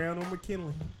either Graham or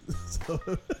McKinley. So,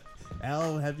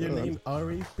 Al, have your name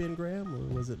always been Graham,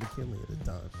 or was it McKinley at the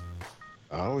time?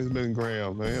 I always been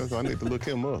Graham, man, so I need to look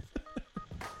him up.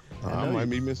 I might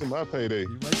be missing my payday.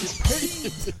 You might get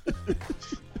paid.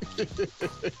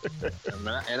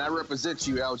 And I represent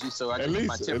you, Algie, so I can get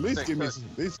my 10% at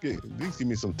least give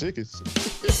me some tickets.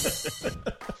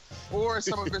 Or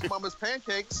some of his mama's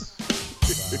pancakes.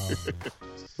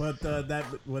 Wow.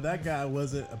 But that guy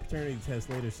wasn't. A paternity test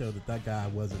later showed that guy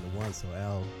wasn't the one. So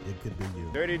Al, it could be you.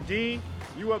 Dirty D,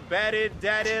 you a batty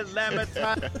daddy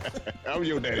lamata. I'm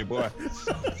your daddy boy.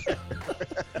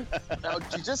 Now,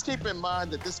 just keep in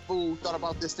mind that this fool thought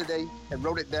about this today and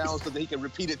wrote it down so that he can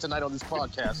repeat it tonight on this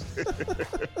podcast.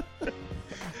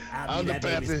 I'm the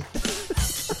pappy.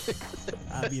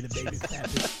 I'll be the baby's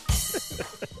pappy.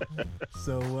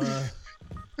 So,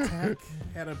 Tack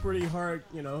had a pretty hard,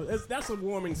 that's a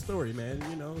warming story, man.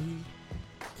 He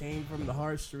came from the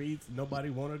hard streets. Nobody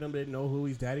wanted him. They didn't know who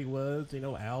his daddy was.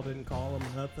 Al didn't call him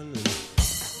nothing.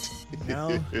 And now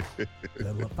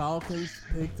the Falcons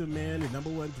picked him in, the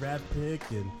 #1 draft pick,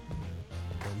 and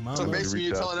Mama. So basically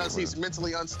you're telling us he's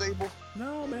mentally unstable?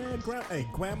 No, man.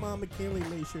 Grandma McKinley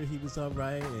made sure he was all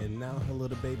right, and now her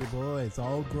little baby boy is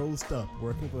all grossed up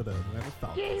working for the Atlanta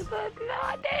Falcons. Jesus,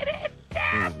 no, they didn't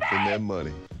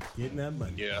Getting that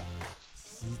money. Yeah.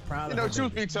 She's proud of her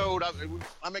truth baby. be told,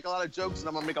 I make a lot of jokes, and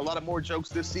I'm going to make a lot of more jokes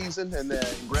this season, and then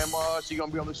Grandma, she's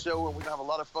going to be on the show, and we're going to have a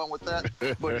lot of fun with that.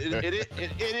 But it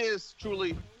is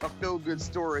truly a feel-good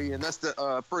story, and that's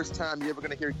the first time you're ever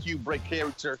going to hear Q break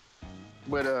character.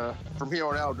 But from here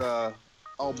on out,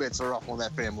 all bets are off on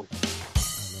that family. I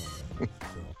know, man. So,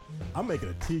 I'm making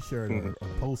a T-shirt or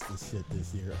post this shit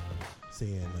this year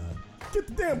saying, get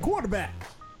the damn quarterback.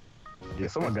 Yeah,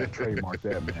 someone got to trademark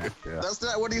that, man. Yeah. That's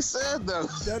not what he said, though.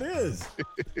 That is.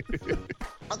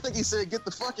 I think he said get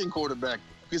the fucking quarterback.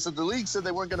 Because the league said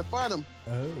they weren't going to find him.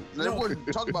 They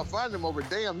wouldn't talk about finding him over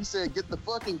damn. He said get the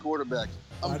fucking quarterback.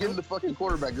 I'm getting the fucking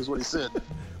quarterback is what he said.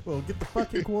 Well, get the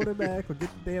fucking quarterback, or get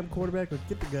the damn quarterback, or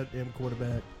get the goddamn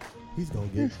quarterback. He's gonna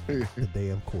get the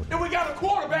damn quarterback. And we got a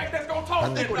quarterback that's gonna talk.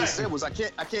 I think what he said was I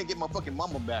can't get my fucking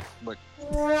mama back, but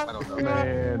I don't know.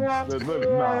 Man, nah,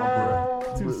 bro.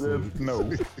 No.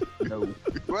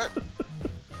 What?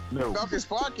 No. About this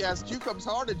podcast, Q comes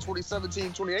hard in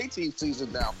 2017-2018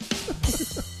 season now.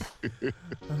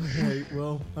 Okay,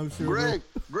 well, I'm sure.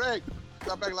 Greg,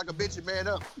 stop acting like a bitch and man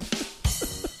up.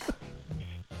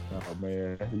 Oh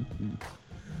man,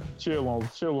 chill on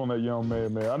that young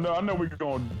man. I know we're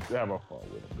gonna have a fun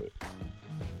with him, but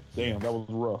damn, that was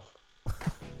rough.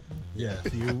 Yeah,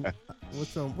 Q.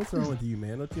 What's wrong with you,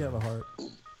 man? Don't you have a heart?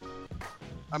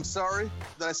 I'm sorry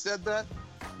that I said that,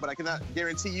 but I cannot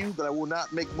guarantee you that I will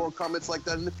not make more comments like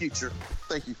that in the future.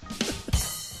 Thank you.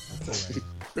 That's all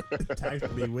right. Tax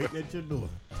will be waiting at your door.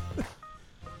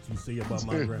 You see about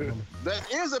my grandmama. That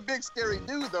is a big scary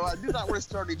dude, though. I do not want to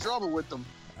start any drama with him.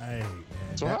 Hey,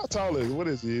 man. So how tall is he? What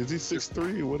is he? Is he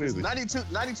 6'3"? What is he?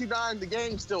 92.9 the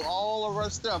game, still all of our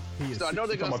stuff. So I know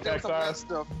they're going to steal some of that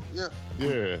stuff. Yeah.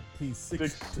 Yeah. He's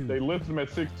 6'2". They lift him at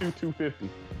 6'2", 250.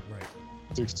 Right.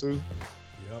 6'2"?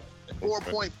 Yep.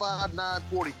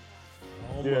 4.5940.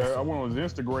 Yeah, I went on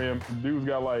his Instagram. Dude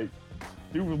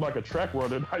was like a track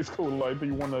runner in high school. Like he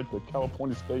won like the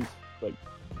California State like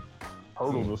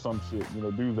hurdles or some shit. You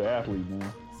know, dude's an athlete,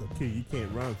 man. So Q, you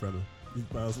can't run from him. You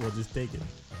might as well just take it.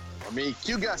 I mean,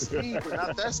 Q got speed, but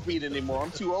not that speed anymore.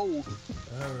 I'm too old.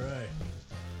 All right.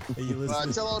 Hey, you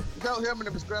listen. Tell him and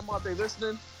his grandma if they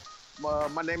listening.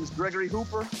 My name is Gregory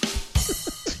Hooper.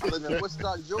 I live in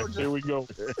Woodstock, Georgia. Here we go.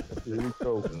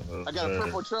 I got a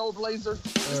purple trailblazer.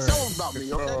 Just tell them about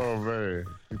me, okay? Oh, man.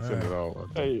 You send it all.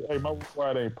 Hey, my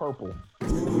white ain't purple.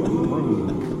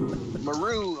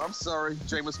 Maroon. I'm sorry.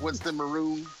 Jameis Winston,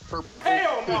 maroon. Purple.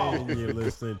 Hell no! And you're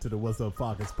listening to the What's Up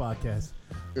Falcons podcast.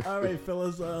 All right,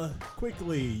 fellas.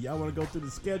 Quickly, y'all want to go through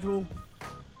the schedule?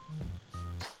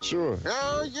 Sure.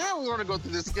 Hell yeah, we want to go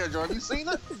through this schedule. Have you seen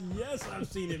it? Yes, I've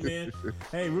seen it, man.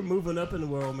 Hey, we're moving up in the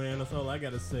world, man. That's all I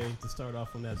got to say to start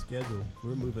off on that schedule.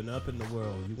 We're moving up in the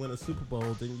world. You win a Super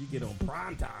Bowl, then you get on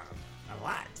prime time. A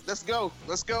lot. Let's go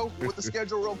with the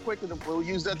schedule real quick, and we'll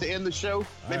use that to end the show.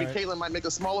 Maybe right. Caitlin might make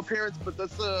a small appearance, but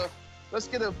let's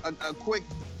get a quick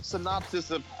synopsis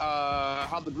of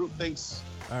how the group thinks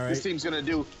this team's going to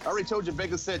do. I already told you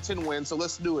Vegas said 10 wins, so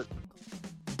let's do it.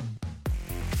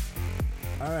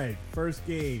 All right, first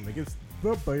game against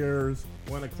the Bears,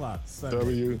 1 o'clock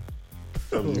Sunday.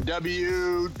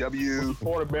 W.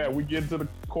 Quarterback. We get to the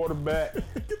quarterback.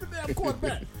 Get the damn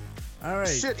quarterback. All right.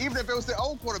 Shit, even if it was the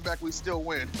old quarterback, we still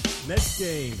win. Next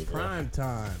game, prime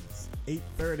times,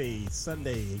 8:30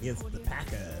 Sunday against the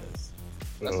Packers.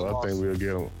 I think we'll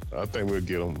get them. I think we'll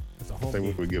get them.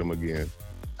 We'll get them again.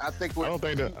 I don't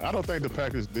think the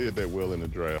Packers did that well in the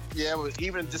draft. Yeah, but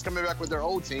even just coming back with their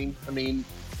old team, I mean,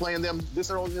 playing them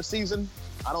this early in the season,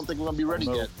 I don't think we're gonna be ready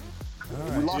yet.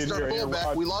 Right. We lost our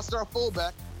fullback. We lost our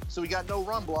fullback, so we got no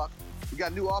run block. We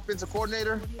got new offensive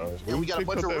coordinator, and we got a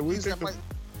bunch of rookies that might.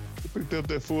 We picked up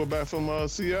that fullback from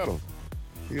Seattle.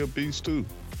 He a beast too.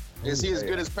 Is he as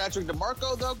good as Patrick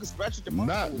DeMarco though? Because Patrick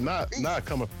DeMarco not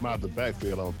coming from out the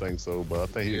backfield. I don't think so, but I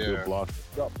think he's a good blocker.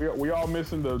 We all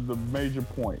missing the major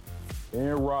point.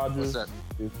 Aaron Rodgers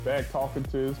is back talking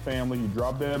to his family. He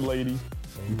dropped that lady.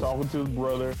 He's talking to his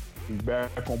brother. He's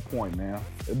back on point, man.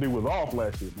 That dude was off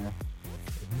last year, man.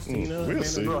 We'll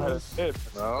see.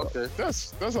 Oh, okay.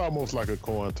 That's almost like a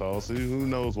coin toss. Who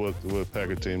knows what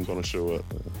Packer team's gonna show up?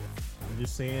 I'm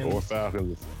just saying. Or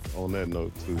Falcons on that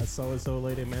note too. I saw it so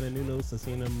late at Mananunos. I've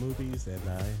seen them movies, and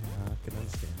I can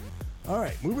understand. All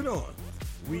right, moving on.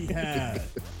 We have.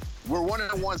 We're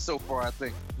 1-1 so far, I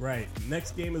think. Right.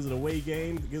 Next game is an away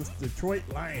game against Detroit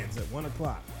Lions at 1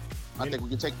 o'clock. I think we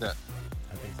can take that.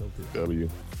 I think so too. W.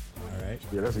 All right.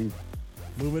 Yeah, that's easy.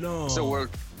 Moving on. So we're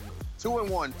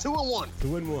 2-1. 2-1.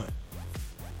 2-1.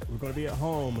 We're going to be at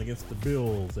home against the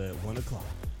Bills at 1 o'clock.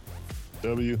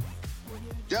 W.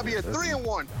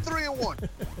 3-1. 3-1.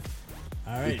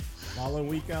 All right. Following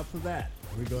week after that,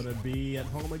 we're going to be at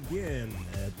home again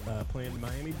at playing the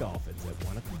Miami Dolphins at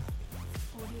 1 o'clock.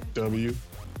 W.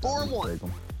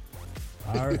 4-1.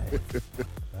 All right.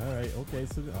 All right. Okay.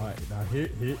 So, all right. Now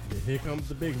here comes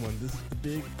the big one. This is the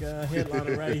big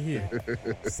headliner right here.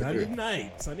 Sunday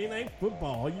night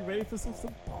football. Are you ready for some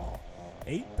football?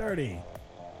 8:30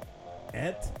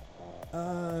 at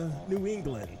New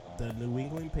England. The New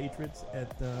England Patriots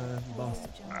at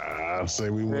Boston. I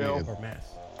say we win. Or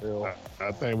Mass.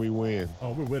 I think we win.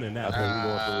 Oh, we're winning that. I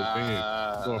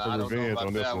think we're going for revenge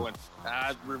on this one.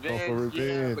 Revenge. Going for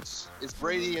revenge. Yeah, but it's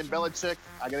Brady and Belichick.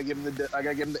 I gotta give him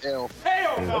the L.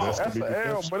 Hell no! That's an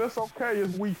L, but it's okay.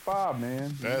 It's week 5,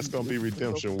 man. That's gonna be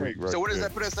redemption week, right? So what does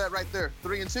that put us at right there?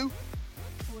 3-2.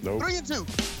 Nope. 3-2.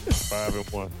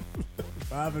 5-1.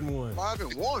 5-1.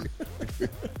 5-1.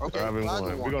 Okay.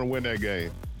 5-1. We're gonna win that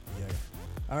game.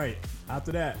 Yeah. All right.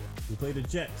 After that, we play the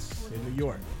Jets in New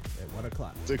York at 1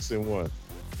 o'clock. 6-1.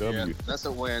 W. Yeah, that's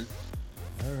a win.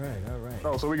 All right.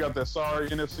 Oh, so we got that sorry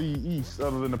NFC East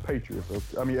other than the Patriots.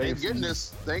 I mean, Thank AFC.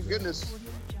 goodness. Thank goodness.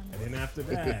 And then after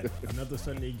that, another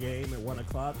Sunday game at 1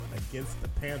 o'clock against the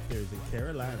Panthers in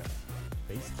Carolina.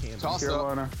 Base camp.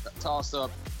 Toss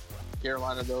up.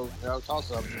 Carolina, though. No,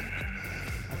 toss up.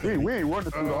 We ain't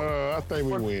running through I think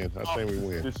we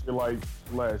win. Just like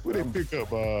last We didn't pick up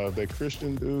that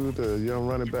Christian dude, the young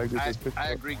running back. I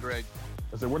agree, Greg.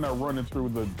 I said we're not running through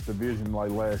the division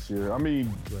like last year. I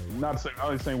mean, not saying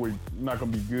I ain't saying we're not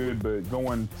going to be good, but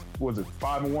going was it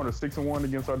 5-1 or 6-1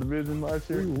 against our division last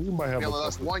year? We might have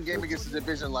lost one game against the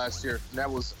division last year. And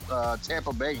that was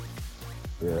Tampa Bay.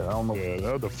 Yeah, I don't know. Yeah,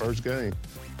 that was the first game.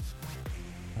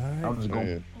 All right. I'm just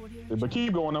going, but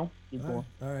keep going though. Keep going.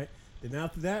 All right. Then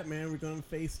after that, man, we're going to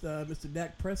face Mr.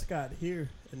 Dak Prescott here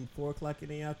at 4 o'clock in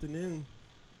the afternoon.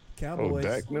 Cowboys. Oh,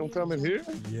 Dak them coming here?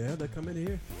 Yeah, they're coming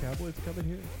here. Cowboys are coming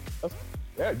here.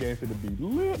 That game should be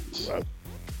lit.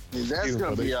 That's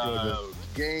going to be a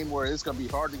game where it's going to be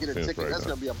hard to get a ticket. Right That's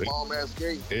going to be a bomb-ass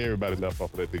game. Everybody left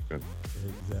off of that defense.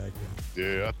 Exactly.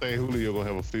 Yeah, I think Julio going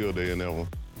to have a field day in that one.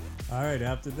 All right,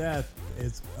 after that,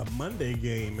 it's a Monday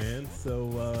game, man. So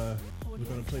we're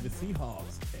going to play the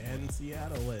Seahawks and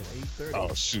Seattle at 8:30.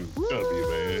 Oh, shoot. W,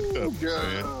 man. W,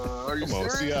 man. Are you Come on,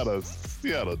 serious?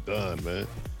 Seattle done, man.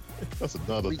 That's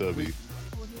another W.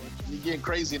 You're getting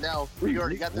crazy now. We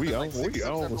already got them at like 6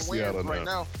 or 7 wins right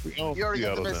now. You already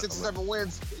got them at 6 or 7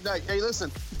 wins. Like, hey,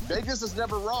 listen, Vegas is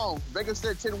never wrong. Vegas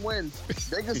said 10 wins.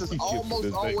 Vegas is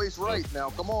almost always right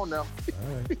now. Come on now.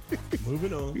 All right,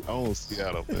 moving on. We own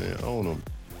Seattle, man. Own them.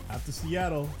 After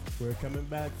Seattle, we're coming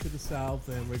back to the South,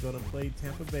 and we're going to play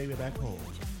Tampa Bay back home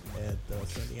at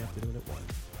Sunday afternoon at 1.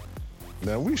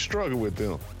 Now, we struggle with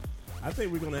them. I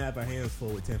think we're going to have our hands full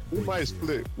with Tampa Bay.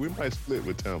 We might split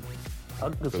with Tampa.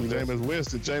 Because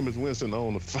Jameis Winston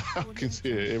on the Falcons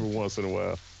here every once in a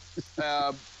while.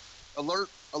 Alert.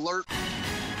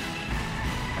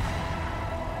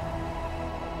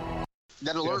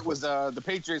 That alert was the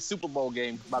Patriots Super Bowl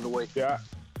game, by the way. Yeah,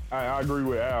 I agree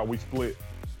with Al. We split.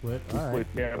 All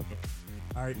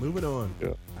right, moving on.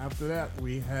 Yeah. After that,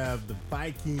 we have the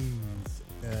Vikings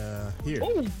here.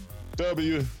 Oh,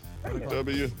 W.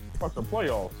 Fucking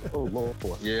playoffs. Oh, Lord.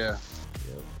 Yeah.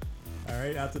 Yep. All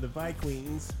right, after the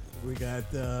Vikings, we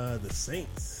got the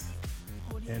Saints.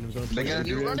 And we're going to play. They got a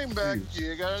new running back.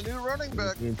 You got a new running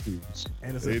back. And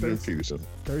it's a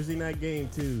Thursday night game,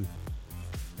 too.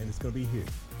 And it's going to be here.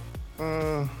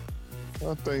 I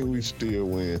think we still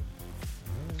win.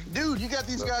 Dude, you got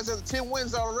these guys at 10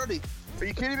 wins already. Are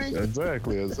you kidding me?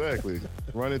 Exactly.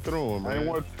 Run it through him,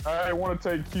 man. I didn't want to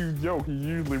take Q's joke. He's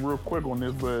usually real quick on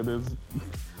this, but it's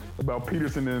about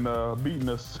Peterson and beating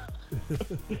us.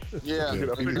 Yeah,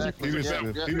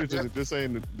 Peterson. This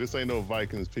ain't no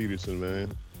Vikings Peterson,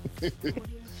 man.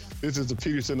 This is the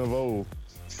Peterson of old.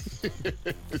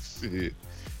 Shit.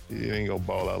 He ain't gonna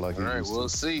ball out like he used to. All right, we'll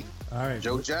see. All right,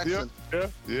 Joe Jackson.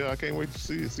 Yeah. I can't wait to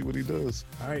see what he does.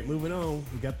 All right, moving on.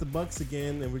 We got the Bucks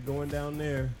again, and we're going down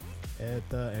there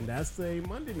and that's a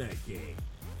Monday night game.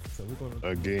 So we're gonna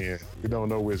again. We don't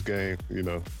know which game.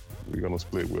 We're gonna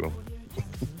split with them.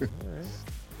 All right.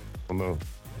 I don't know.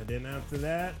 And then after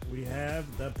that, we have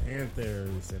the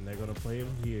Panthers, and they're gonna play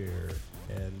them here.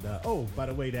 And by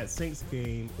the way, that Saints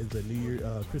game is the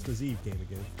Christmas Eve game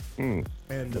again.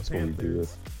 And the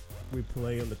Panthers, we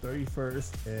play on the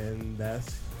 31st, and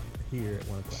that's here at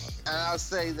 1 o'clock. And I'll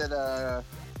say that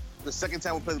the second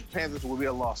time we play the Panthers will be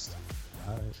a loss.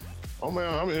 All right. Oh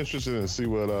man, I'm interested in see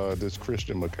what this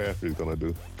Christian McCaffrey is gonna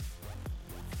do.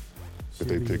 That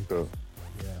they picked up.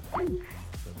 Yeah.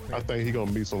 I think he's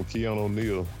gonna meet some Keanu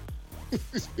O'Neal.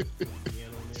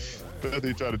 But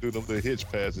he tried to do them little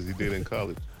hitch passes he did in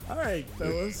college. All right,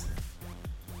 fellas.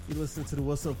 You listen to the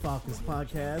What's Up Falcons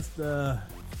podcast.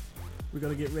 We're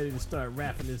going to get ready to start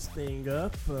wrapping this thing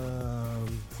up.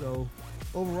 So,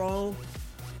 overall,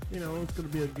 it's going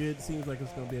to be seems like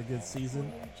it's going to be a good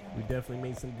season. We definitely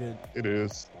made some good. It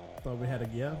is. I thought we had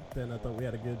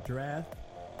a good draft.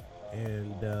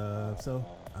 And so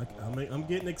I'm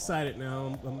getting excited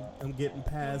now. I'm getting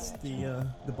past the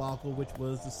debacle, which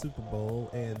was the Super Bowl,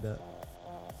 and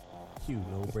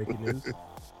no breaking news.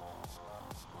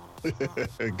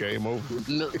 Game over.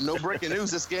 No breaking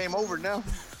news. It's game over now.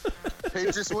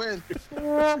 Patriots win.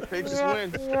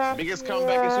 Biggest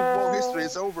comeback in Super Bowl history.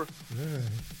 It's over.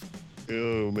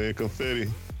 Yo, man, confetti.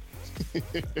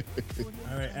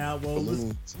 All right, Al. Well,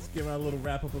 let's give our little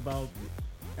wrap up about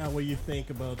what you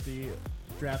think about the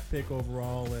draft pick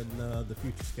overall and the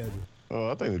future schedule.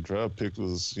 I think the draft pick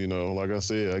was, like I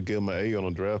said, I give them an A on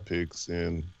the draft picks,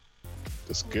 and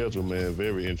the schedule, man,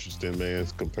 very interesting, man,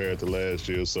 compared to last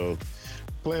year. So,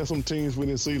 playing some teams we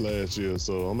didn't see last year,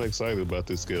 so I'm excited about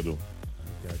this schedule.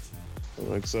 I got you.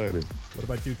 I'm excited. What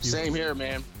about you, Q? Same here,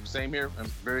 man. Same here. I'm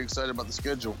very excited about the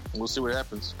schedule. We'll see what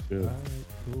happens. Yeah. All right,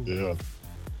 cool. Yeah.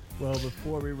 Well,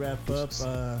 before we wrap up,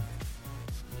 I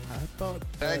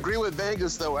agree with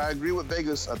Vegas, though. I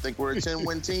think we're a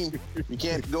 10-win team. You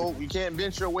can't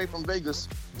venture away from Vegas.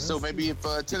 So maybe if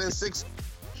 10-6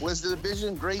 wins the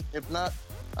division, great. If not,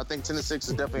 I think 10-6 is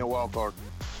definitely a wild card.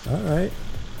 All right.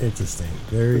 Interesting.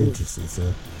 Very interesting,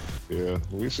 sir. Yeah,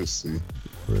 we should see.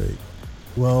 Right.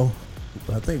 Well,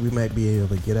 I think we might be able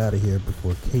to get out of here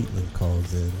before Caitlin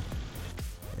calls in.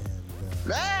 And,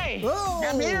 hey!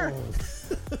 I'm here!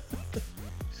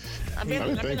 I've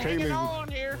been hanging on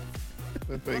here.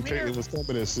 I think Caitlin was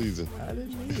coming this season. I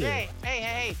didn't either.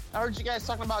 Hey. I heard you guys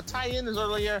talking about tight ends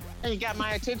earlier, and you got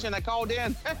my attention. I called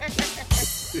in.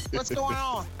 What's going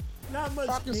on? Not much.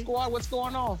 Talking squad, what's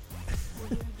going on?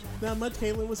 Not much,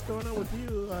 Caitlin. What's going on with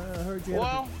you? I heard you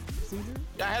had a procedure.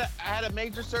 I had a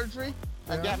major surgery.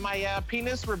 I got my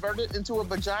penis reverted into a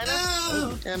vagina,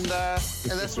 and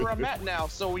that's where I'm at now.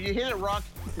 So when you hit it, Rock,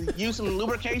 use some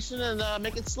lubrication and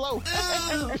make it slow.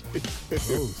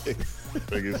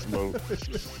 Make it slow.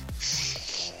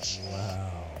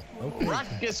 Wow. Okay. Rock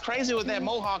gets crazy with that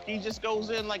mohawk. He just goes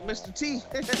in like Mr. T. He's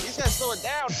got to slow it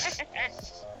down.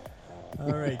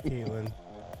 All right, Caitlin.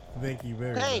 Thank you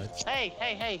very much.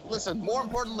 Hey. Listen, more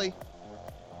importantly,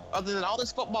 other than all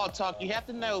this football talk, you have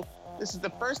to know this is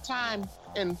the first time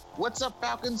in What's Up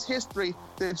Falcons history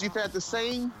that you've had the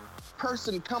same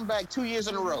person come back 2 years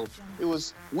in a row. It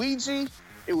was Ouija,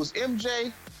 it was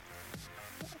MJ,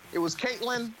 it was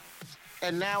Caitlin,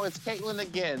 and now it's Caitlin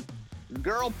again.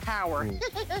 Girl power.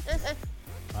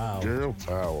 Wow. Girl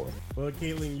power. Well,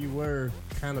 Caitlin, you were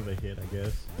kind of a hit, I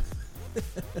guess.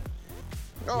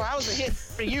 Oh, I was a hit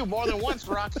for you more than once,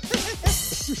 Rock.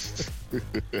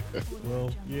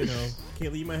 Well,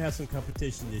 Caitlin, you might have some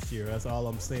competition this year. That's all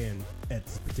I'm saying at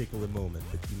this particular moment.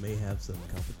 But you may have some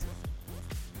competition.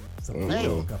 Some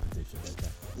real competition.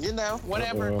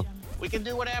 Whatever. We can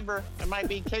do whatever. It might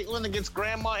be Caitlin against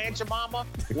Grandma and your mama.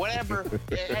 Whatever.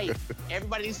 Hey,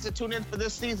 everybody needs to tune in for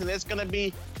this season. It's going to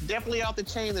be definitely off the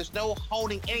chain. There's no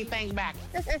holding anything back.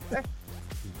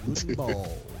 Balls.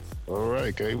 All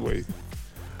right, can't wait.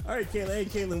 All right, Caitlin. Hey,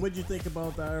 Caitlin, what'd you think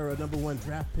about our number 1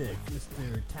 draft pick,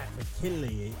 Mr. Takk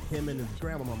McKinley, him and his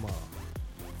grandmama?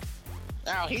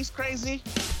 Oh, he's crazy.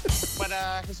 But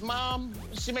his mom,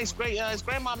 she makes great, his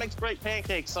grandma makes great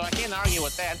pancakes, so I can't argue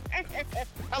with that.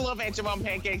 I love Aunt Your Mom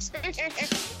pancakes.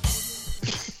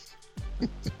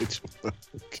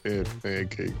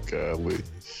 Pancake, golly.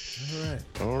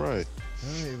 All right.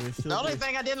 The only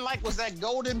thing I didn't like was that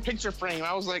golden picture frame.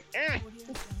 I was like,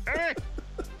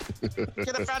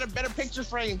 could have found a better picture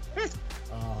frame.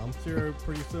 I'm sure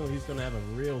pretty soon he's going to have a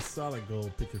real solid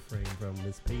gold picture frame from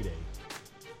his payday.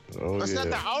 That's not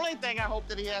the only thing I hope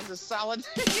that he has is solid.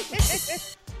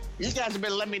 You guys have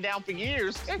been letting me down for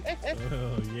years. Oh,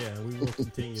 yeah, we will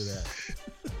continue that.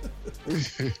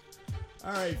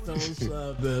 All right, fellas,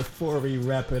 before we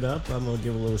wrap it up, I'm going to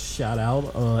give a little shout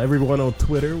out. Everyone on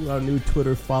Twitter, our new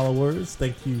Twitter followers,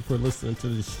 thank you for listening to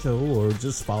the show or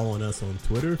just following us on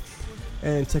Twitter.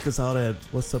 And check us out at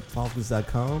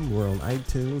whatsupfalcons.com. We're on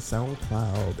iTunes,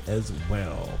 SoundCloud as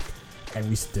well. And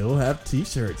we still have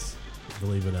t-shirts,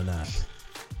 believe it or not.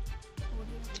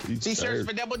 T-shirts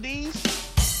for Double D's?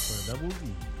 For Double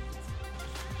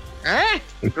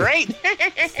D's. Great.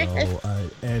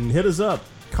 And hit us up.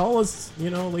 Call us,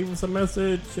 leave us a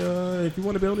message. If you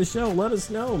want to be on the show, let us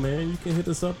know, man. You can hit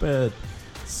us up at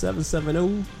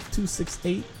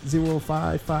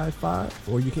 770-268-0555,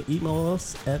 or you can email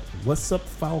us at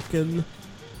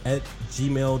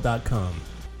whatsupfalcon@gmail.com.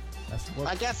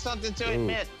 I got something to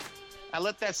admit. I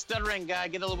let that stuttering guy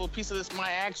get a little piece of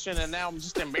my action, and now I'm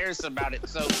just embarrassed about it.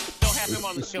 So don't have him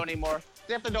on the show anymore.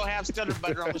 Definitely don't have Stutter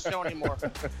Butter on the show anymore.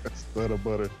 Stutter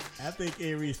Butter. I think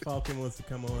Aries Falcon wants to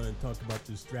come on and talk about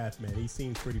this draft, man. He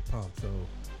seems pretty pumped. So,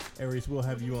 Aries, we'll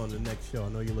have you on the next show. I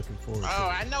know you're looking forward to it.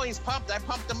 I know he's pumped. I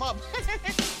pumped him up.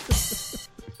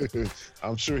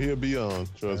 I'm sure he'll be on.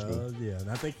 Trust me. Yeah,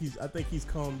 and I think he's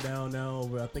calmed down now.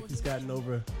 I think he's gotten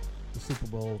over the Super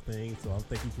Bowl thing, so I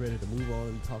think he's ready to move on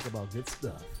and talk about good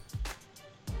stuff.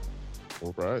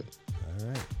 All right.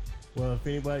 Well, if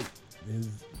anybody you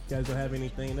guys don't have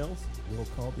anything else, we'll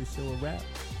call this show a wrap.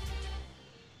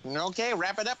 Okay,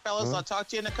 wrap it up, fellas. I'll talk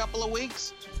to you in a couple of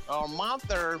weeks or a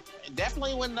month, or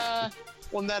definitely when that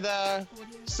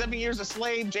 7 years a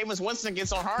slave Jameis Winston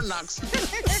gets on Hard Knocks.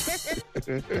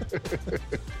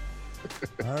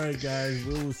 All right, guys,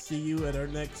 we will see you at our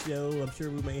next show. I'm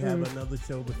sure we may have another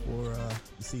show before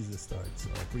the season starts,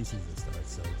 preseason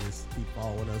starts. So just keep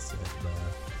following us, and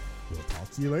we'll talk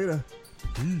to you later.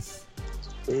 Peace.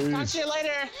 Talk to you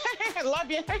later.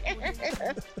 Love you.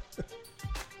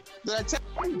 Did I tell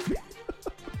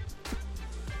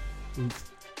Oops.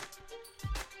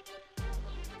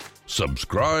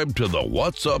 Subscribe to the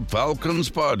What's Up Falcons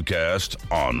podcast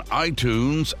on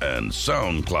iTunes and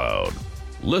SoundCloud.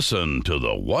 Listen to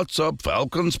the What's Up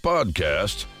Falcons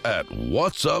podcast at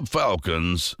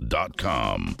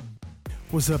whatsupfalcons.com.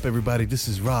 What's up, everybody? This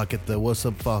is Rock at the What's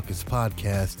Up Falcons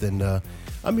podcast, and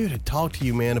I'm here to talk to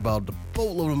you, man, about the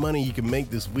boatload of money you can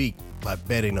make this week by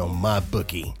betting on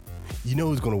MyBookie. You know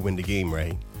who's going to win the game,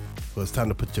 right? Well, it's time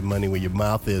to put your money where your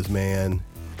mouth is, man.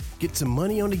 Get some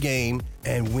money on the game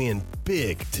and win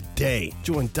big today.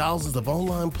 Join thousands of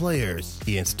online players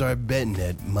and start betting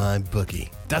at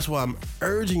MyBookie. That's why I'm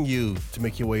urging you to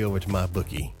make your way over to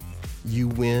MyBookie. You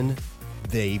win,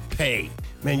 they pay.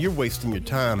 Man, you're wasting your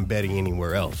time betting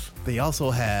anywhere else. They also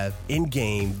have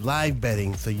in-game live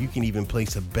betting, so you can even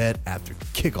place a bet after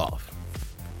kickoff.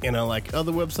 And unlike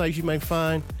other websites you might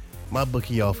find,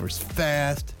 MyBookie offers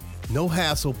fast, no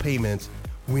hassle payments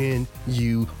when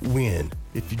you win.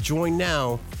 If you join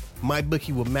now,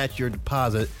 MyBookie will match your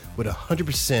deposit with a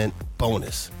 100%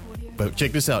 bonus. But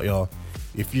check this out, y'all.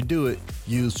 If you do it,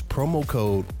 use promo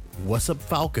code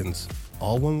What'sUpFalcons,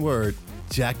 all one word,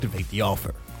 to activate the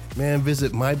offer. Man,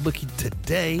 visit MyBookie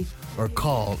today or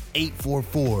call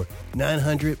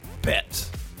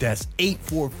 844-900-BETS. That's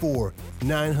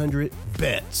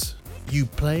 844-900-BETS. You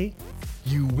play,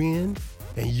 you win,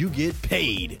 and you get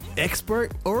paid.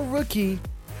 Expert or rookie,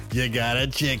 you gotta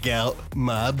check out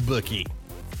MyBookie.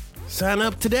 Sign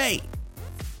up today.